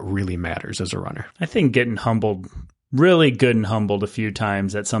realizing what really matters as a runner. I think getting humbled, really good and humbled a few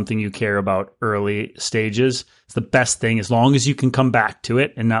times at something you care about early stages. It's the best thing. As long as you can come back to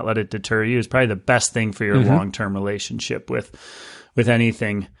it and not let it deter you, is probably the best thing for your long-term relationship with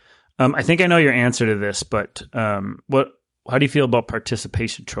anything. I think I know your answer to this, but how do you feel about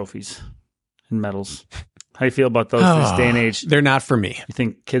participation trophies and medals? How do you feel about those this day and age? They're not for me. You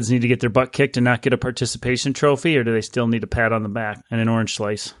think kids need to get their butt kicked and not get a participation trophy, or do they still need a pat on the back and an orange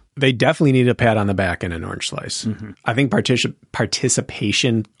slice? They definitely need a pat on the back and an orange slice. I think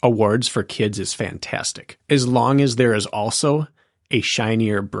participation awards for kids is fantastic, as long as there is also a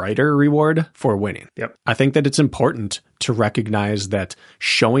shinier, brighter reward for winning. Yep. I think that it's important to recognize that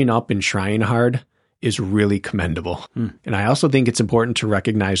showing up and trying hard is really commendable. And I also think it's important to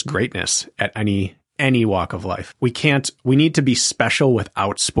recognize greatness at any walk of life. We need to be special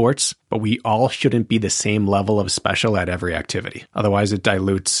without sports, but we all shouldn't be the same level of special at every activity. Otherwise it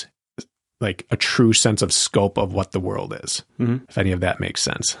dilutes like a true sense of scope of what the world is. If any of that makes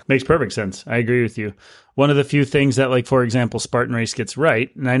sense. Makes perfect sense. I agree with you. One of the few things that, like, for example, Spartan Race gets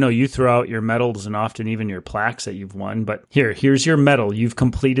right, and I know you throw out your medals and often even your plaques that you've won, but here's your medal. You've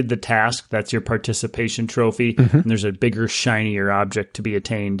completed the task. That's your participation trophy. And there's a bigger, shinier object to be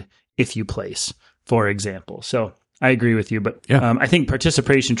attained if you place, for example. So I agree with you, but I think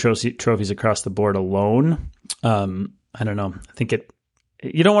participation trophies across the board alone, I don't know. I think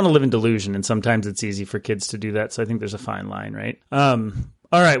you don't want to live in delusion, and sometimes it's easy for kids to do that. So I think there's a fine line, right?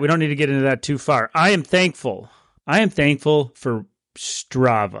 All right, we don't need to get into that too far. I am thankful for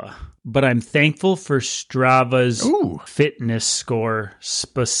Strava, but I'm thankful for Strava's fitness score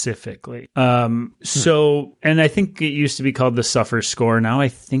specifically. So, and I think it used to be called the Suffer score. Now I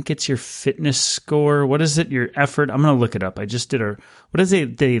think it's your fitness score. What is it? Your effort? I'm going to look it up. I just did what is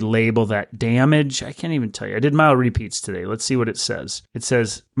it? They label that damage. I can't even tell you. I did mile repeats today. Let's see what it says. It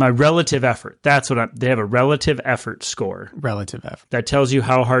says my relative effort. That's what they have, a relative effort score. Relative effort. That tells you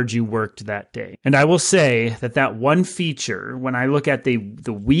how hard you worked that day. And I will say that one feature, when I look at the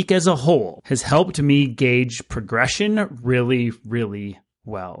week as a whole, has helped me gauge progression really, really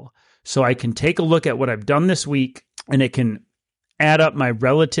well. So I can take a look at what I've done this week, and it can add up my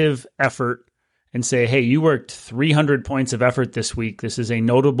relative effort and say, hey, you worked 300 points of effort this week. This is a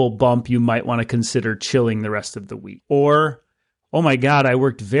notable bump. You might want to consider chilling the rest of the week. Or, oh my God, I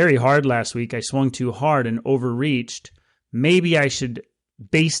worked very hard last week. I swung too hard and overreached. Maybe I should,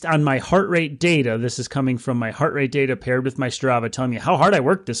 based on my heart rate data, this is coming from my heart rate data paired with my Strava telling me how hard I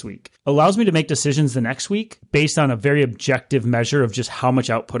worked this week, allows me to make decisions the next week based on a very objective measure of just how much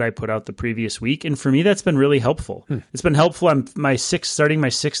output I put out the previous week. And for me, that's been really helpful. It's been helpful. I'm starting my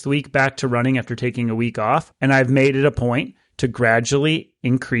 6th week back to running after taking a week off. And I've made it a point to gradually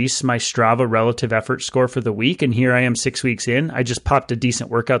increase my Strava relative effort score for the week. And here I am 6 weeks in. I just popped a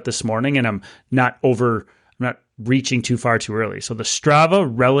decent workout this morning, and I'm not reaching too far too early. So the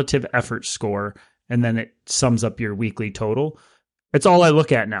Strava relative effort score, and then it sums up your weekly total. It's all I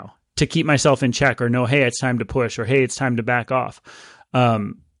look at now to keep myself in check or know, hey, it's time to push, or hey, it's time to back off.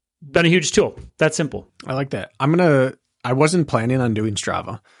 Been a huge tool. That's simple. I like that. I wasn't planning on doing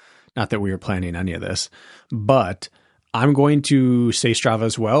Strava. Not that we were planning any of this, but I'm going to say Strava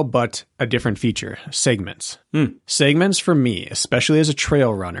as well, but a different feature, segments. Segments for me, especially as a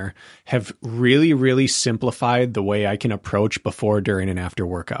trail runner, have really, really simplified the way I can approach before, during, and after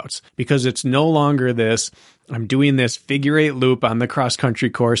workouts, because it's no longer I'm doing this figure 8 loop on the cross country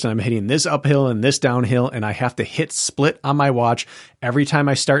course, and I'm hitting this uphill and this downhill, and I have to hit split on my watch every time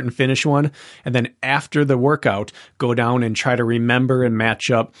I start and finish one. And then after the workout, go down and try to remember and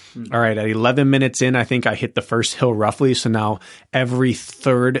match up. All right, at 11 minutes in, I think I hit the first hill roughly. So now every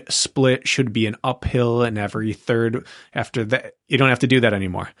third split should be an uphill, and every third after that, You don't have to do that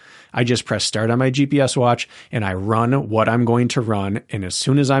anymore. I just press start on my GPS watch and I run what I'm going to run. And as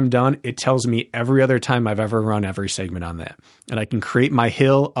soon as I'm done, it tells me every other time I've ever run every segment on that. And I can create my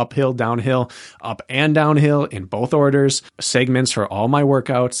hill, uphill, downhill, up and downhill in both orders, segments for all my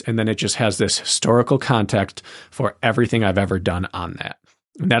workouts. And then it just has this historical context for everything I've ever done on that.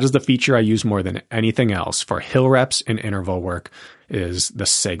 And that is the feature I use more than anything else for hill reps and interval work is the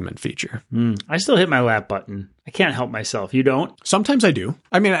segment feature. I still hit my lap button. I can't help myself. You don't? Sometimes I do.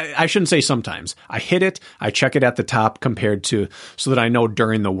 I mean, I shouldn't say sometimes. I hit it. I check it at the top compared to so that I know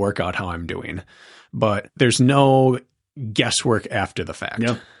during the workout how I'm doing. But there's no guesswork after the fact.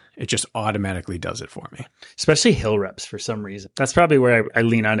 Yep. It just automatically does it for me. Especially hill reps for some reason. That's probably where I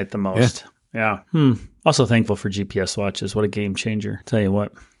lean on it the most. Yeah. Also thankful for GPS watches. What a game changer. Tell you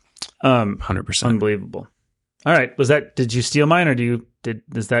what. 100%. Unbelievable. All right. Did you steal mine or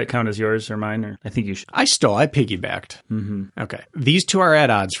does that count as yours or mine? Or I think you should. I piggybacked. Mm-hmm. Okay. These two are at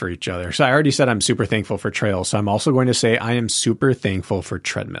odds for each other. So I already said I'm super thankful for trails. So I'm also going to say I am super thankful for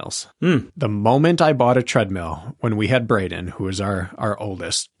treadmills. The moment I bought a treadmill when we had Braden, who is our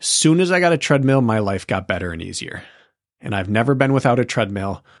oldest, soon as I got a treadmill, my life got better and easier. And I've never been without a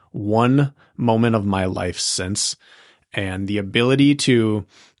treadmill one moment of my life since. And the ability to,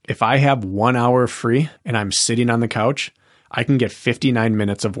 if I have 1 hour free and I'm sitting on the couch, I can get 59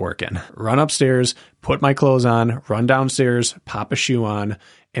 minutes of work in. Run upstairs, put my clothes on, run downstairs, pop a shoe on,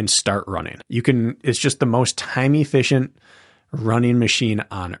 and start running. It's just the most time efficient running machine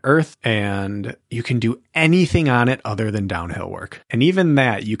on earth, and you can do anything on it other than downhill work. And even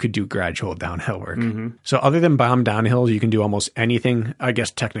that, you could do gradual downhill work. So other than bomb downhill, you can do almost anything, I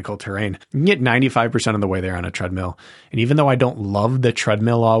guess, technical terrain. You can get 95% of the way there on a treadmill. And even though I don't love the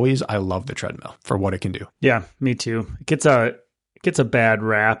treadmill always, I love the treadmill for what it can do. Yeah, me too. It gets a bad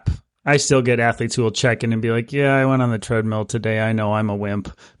rap. I still get athletes who will check in and be like, yeah, I went on the treadmill today. I know I'm a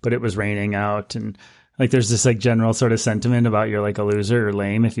wimp, but it was raining out. And like, there's this like general sort of sentiment about you're like a loser or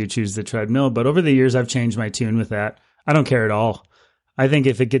lame if you choose the treadmill. But over the years, I've changed my tune with that. I don't care at all. I think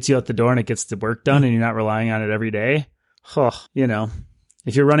if it gets you out the door and it gets the work done and you're not relying on it every day,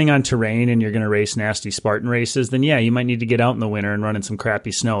 if you're running on terrain and you're going to race nasty Spartan races, then yeah, you might need to get out in the winter and run in some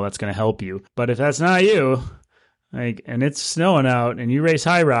crappy snow. That's going to help you. But if that's not you, and it's snowing out and you race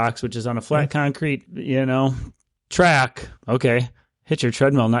high rocks, which is on a flat concrete, track, okay. Hit your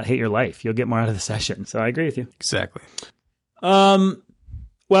treadmill, not hate your life. You'll get more out of the session. So I agree with you. Exactly. Well,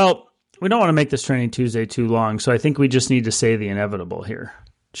 we don't want to make this Training Tuesday too long, so I think we just need to say the inevitable here.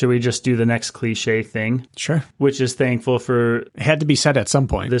 Should we just do the next cliche thing? Sure. Which is thankful for... It had to be said at some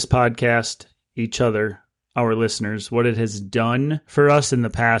point. This podcast, each other, our listeners, what it has done for us in the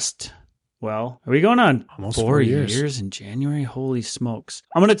past... Well, are we going on almost 4 years in January? Holy smokes.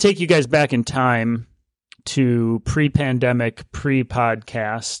 I'm going to take you guys back in time to pre-pandemic,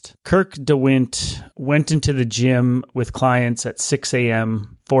 pre-podcast. Kirk DeWint went into the gym with clients at 6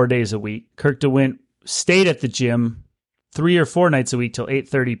 a.m., 4 days a week. Kirk DeWint stayed at the gym 3 or 4 nights a week till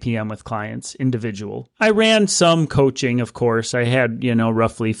 8:30 p.m. with clients, individual. I ran some coaching, of course. I had,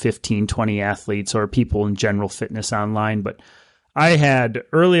 roughly 15, 20 athletes or people in general fitness online, but I had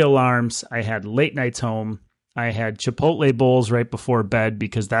early alarms. I had late nights home. I had Chipotle bowls right before bed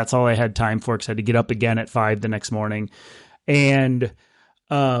because that's all I had time for because I had to get up again at 5 the next morning. And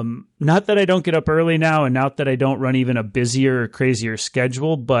not that I don't get up early now and not that I don't run even a busier or crazier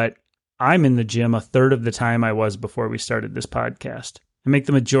schedule, but I'm in the gym a third of the time I was before we started this podcast. I make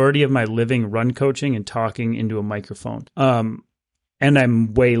the majority of my living run coaching and talking into a microphone. And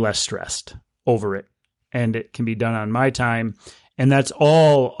I'm way less stressed over it. And it can be done on my time. And that's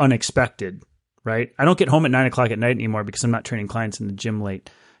all unexpected. Right? I don't get home at 9 o'clock at night anymore because I'm not training clients in the gym late.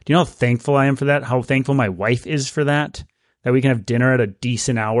 Do you know how thankful I am for that? How thankful my wife is for that? That we can have dinner at a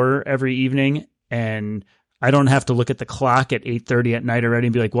decent hour every evening and I don't have to look at the clock at 8:30 at night already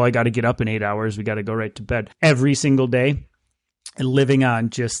and be like, well, I got to get up in 8 hours. We got to go right to bed every single day and living on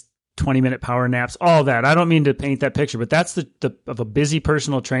just 20-minute power naps, all that. I don't mean to paint that picture, but that's the of a busy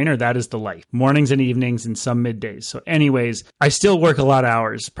personal trainer. That is the life. Mornings and evenings and some middays. So anyways, I still work a lot of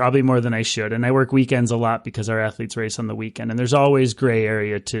hours, probably more than I should. And I work weekends a lot because our athletes race on the weekend. And there's always gray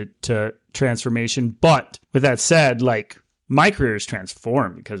area to transformation. But with that said, like my career is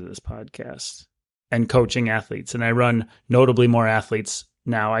transformed because of this podcast and coaching athletes. And I run notably more athletes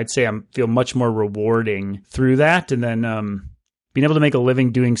now. I'd say I feel much more rewarding through that. And then, being able to make a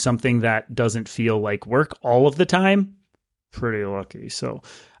living doing something that doesn't feel like work all of the time, pretty lucky. So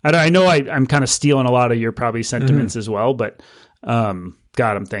I know I'm kind of stealing a lot of your probably sentiments as well, but God,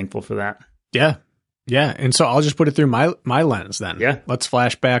 I'm thankful for that. Yeah. Yeah. And so I'll just put it through my lens then. Yeah. Let's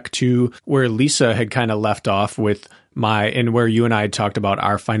flash back to where Lisa had kind of left off with and where you and I had talked about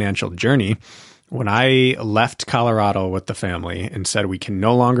our financial journey. When I left Colorado with the family and said we can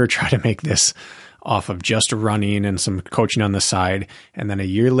no longer try to make this off of just running and some coaching on the side. And then a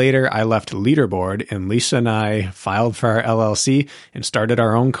year later, I left Leaderboard, and Lisa and I filed for our LLC and started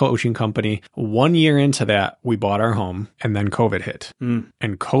our own coaching company. 1 year into that, we bought our home, and then COVID hit. And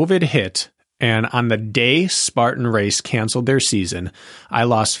COVID hit, and on the day Spartan Race canceled their season, I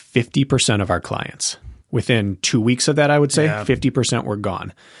lost 50% of our clients. Within 2 weeks of that, I would say 50% were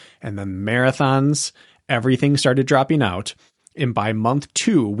gone. And then marathons, everything started dropping out. And by month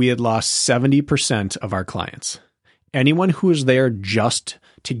 2, we had lost 70% of our clients. Anyone who was there just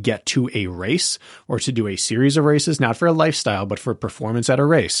to get to a race or to do a series of races, not for a lifestyle, but for performance at a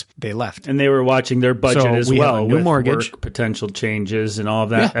race, they left. And they were watching their budget as well. Had a new with mortgage, work potential changes and all of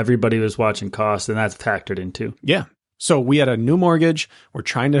that. Yeah. Everybody was watching costs, and that's factored in too. Yeah. So we had a new mortgage. We're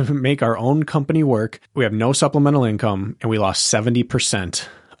trying to make our own company work. We have no supplemental income, and we lost 70%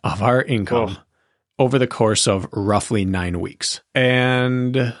 of our income over the course of roughly 9 weeks.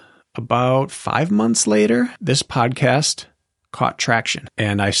 And about 5 months later, this podcast caught traction,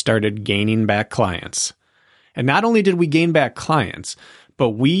 and I started gaining back clients. And not only did we gain back clients, but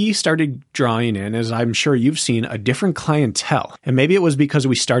we started drawing in, as I'm sure you've seen, a different clientele. And maybe it was because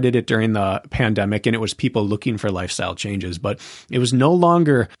we started it during the pandemic and it was people looking for lifestyle changes, but it was no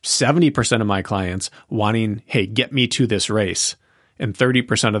longer 70% of my clients wanting, hey, get me to this race. And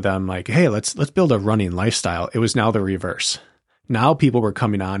 30% of them like, hey, let's build a running lifestyle. It was now the reverse. Now people were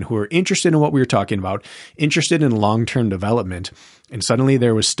coming on who were interested in what we were talking about, interested in long-term development, and suddenly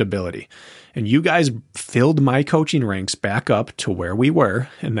there was stability. And you guys filled my coaching ranks back up to where we were.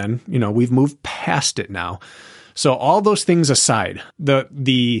 And then, we've moved past it now. So all those things aside,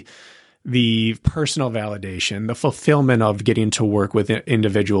 the personal validation, the fulfillment of getting to work with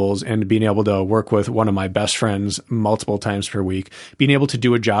individuals and being able to work with one of my best friends multiple times per week, being able to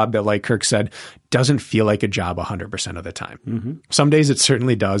do a job that, like Kirk said, doesn't feel like a job 100% of the time. Mm-hmm. Some days it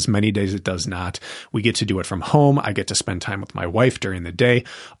certainly does. Many days it does not. We get to do it from home. I get to spend time with my wife during the day.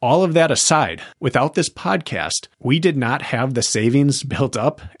 All of that aside, without this podcast, we did not have the savings built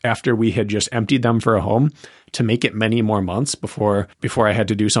up after we had just emptied them for a home to make it many more months before I had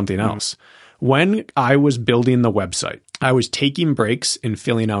to do something else. When I was building the website, I was taking breaks and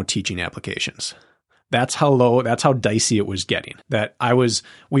filling out teaching applications. That's how dicey it was getting.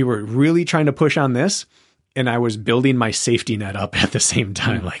 We were really trying to push on this, and I was building my safety net up at the same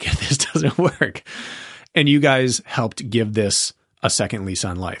time. Like, if this doesn't work. And you guys helped give this a second lease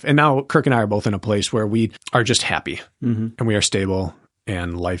on life. And now Kirk and I are both in a place where we are just happy and we are stable,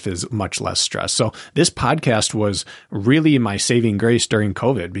 and life is much less stress. So this podcast was really my saving grace during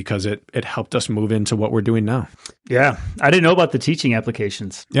COVID because it helped us move into what we're doing now. Yeah. I didn't know about the teaching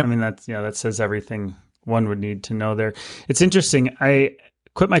applications. Yep. I mean, that says everything one would need to know there. It's interesting. I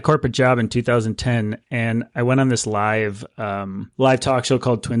quit my corporate job in 2010, and I went on this live talk show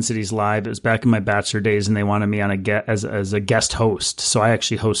called Twin Cities Live. It was back in my bachelor days, and they wanted me on as a guest host. So I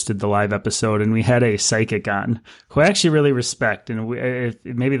actually hosted the live episode, and we had a psychic on who I actually really respect. And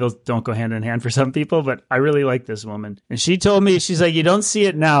maybe those don't go hand in hand for some people, but I really like this woman. And she told me, she's like, you don't see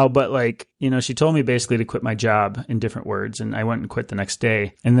it now, but she told me basically to quit my job in different words. And I went and quit the next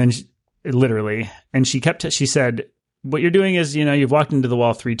day. And then she said, what you're doing is, you've walked into the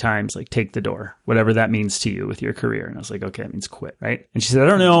wall 3 times, like take the door, whatever that means to you with your career. And I was like, okay, that means quit, right? And she said, I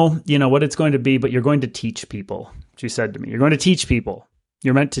don't know, what it's going to be, but you're going to teach people. She said to me, you're going to teach people.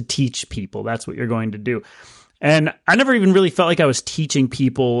 You're meant to teach people. That's what you're going to do. And I never even really felt like I was teaching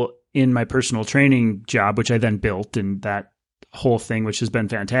people in my personal training job, which I then built, and that whole thing, which has been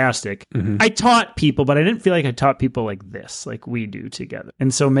fantastic. Mm-hmm. I taught people, but I didn't feel like I taught people like this, like we do together.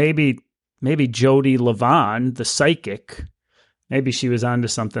 And so maybe Jody Levon, the psychic, maybe she was onto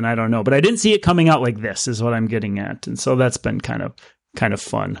something. I don't know, but I didn't see it coming out like this is what I'm getting at. And so that's been kind of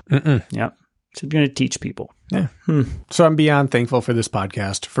fun. Yeah. So I'm going to teach people. Yeah. So I'm beyond thankful for this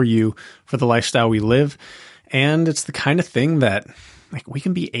podcast, for you, for the lifestyle we live. And it's the kind of thing that we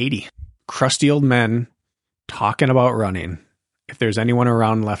can be 80 crusty old men talking about running. If there's anyone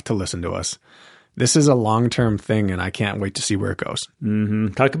around left to listen to us, this is a long-term thing, and I can't wait to see where it goes.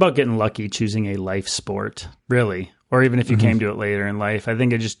 Mm-hmm. Talk about getting lucky choosing a life sport, really. Or even if you came to it later in life. I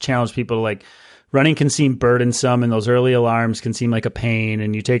think I just challenge people to running can seem burdensome, and those early alarms can seem like a pain,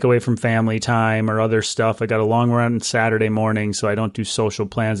 and you take away from family time or other stuff. I got a long run Saturday morning, so I don't do social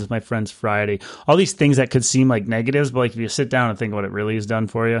plans with my friends Friday. All these things that could seem like negatives, but if you sit down and think what it really has done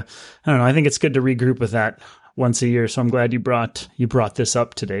for you, I don't know. I think it's good to regroup with that once a year. So I'm glad you brought this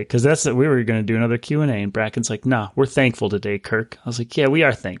up today, because we were going to do another Q&A, and Bracken's like, nah, we're thankful today, Kirk. I was like, yeah, we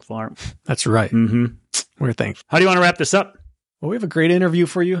are thankful, aren't we? That's right. Mm-hmm. We're thankful. How do you want to wrap this up? Well, we have a great interview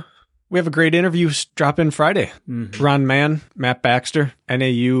for you. We have a great interview drop in Friday. Mm-hmm. Ron Mann, Matt Baxter,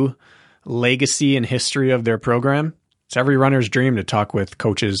 NAU legacy and history of their program. It's every runner's dream to talk with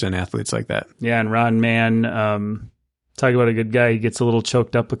coaches and athletes like that. Yeah, and Ron Mann, talk about a good guy. He gets a little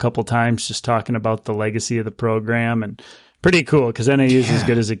choked up a couple times just talking about the legacy of the program, and pretty cool because NAU is as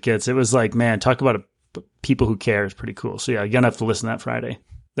good as it gets. It was like, man, talk about people who care is pretty cool. So yeah, you're gonna have to listen that Friday.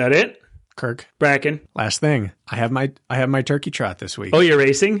 That it? Kirk, Bracken. Last thing, I have my turkey trot this week. Oh, you're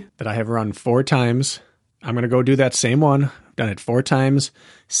racing? That I have run 4 times. I'm gonna go do that same one. I've done it 4 times,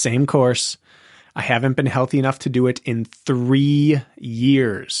 same course. I haven't been healthy enough to do it in 3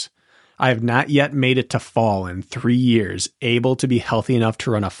 years. I have not yet made it to fall in 3 years, able to be healthy enough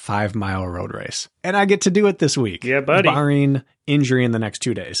to run a 5-mile road race. And I get to do it this week. Yeah, buddy. Barring injury in the next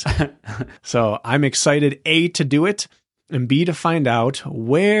 2 days. So I'm excited, A, to do it, and B, to find out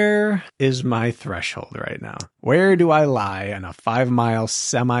where is my threshold right now. Where do I lie on a 5-mile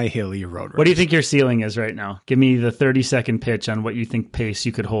semi-hilly road race? What do you think your ceiling is right now? Give me the 30-second pitch on what you think pace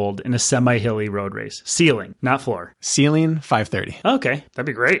you could hold in a semi-hilly road race. Ceiling, not floor. Ceiling, 5:30. Okay, that'd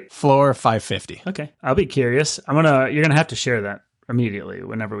be great. Floor, 5:50. Okay, I'll be curious. You're gonna have to share that immediately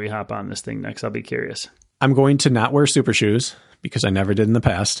whenever we hop on this thing next. I'll be curious. I'm going to not wear super shoes because I never did in the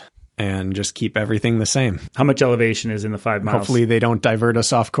past, and just keep everything the same. How much elevation is in the 5 miles? Hopefully they don't divert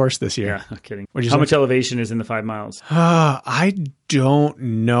us off course this year. Yeah, no kidding. How much elevation is in the 5 miles? I don't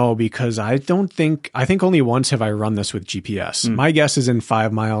know, because I think only once have I run this with GPS. My guess is in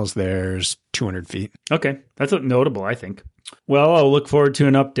 5 miles, there's 200 feet. Okay. That's notable, I think. Well, I'll look forward to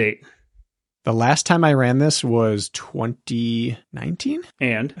an update. The last time I ran this was 2019,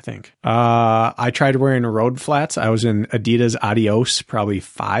 and I think. I tried wearing road flats. I was in Adidas Adios, probably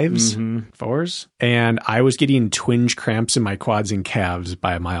 5s, 4s, and I was getting twinge cramps in my quads and calves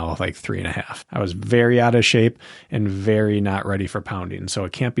by a mile, like 3.5. I was very out of shape and very not ready for pounding, so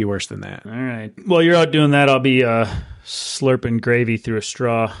it can't be worse than that. All right. Well, you're out doing that. I'll be slurping gravy through a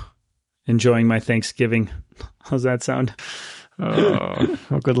straw, enjoying my Thanksgiving. How's that sound? Oh,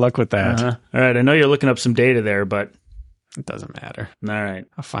 well, good luck with that. All right. I know you're looking up some data there, but it doesn't matter. All right.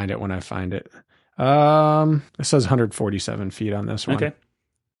 I'll find it when I find it. It says 147 feet on this one. Okay.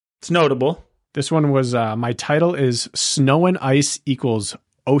 It's notable. This one was, my title is Snow and Ice equals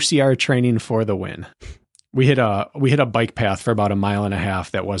OCR training for the win. We hit a bike path for about 1.5 miles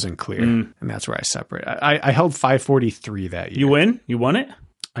that wasn't clear. And that's where I separate. I held 5:43 that year. You win? You won it?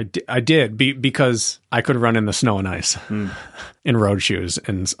 I did because I could run in the snow and ice in road shoes,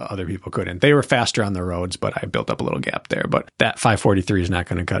 and other people couldn't. They were faster on the roads, but I built up a little gap there. But that 5:43 is not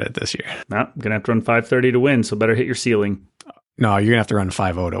going to cut it this year. No, I'm going to have to run 5:30 to win, so better hit your ceiling. No, you're going to have to run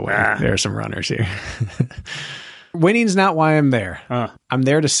 5:0 to win. There are some runners here. Winning's not why I'm there. I'm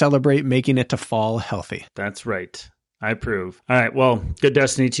there to celebrate making it to fall healthy. That's right. I approve. All right. Well, good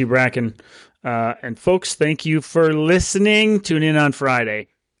destiny to you, Bracken. And folks, thank you for listening. Tune in on Friday.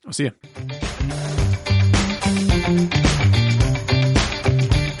 I'll see you.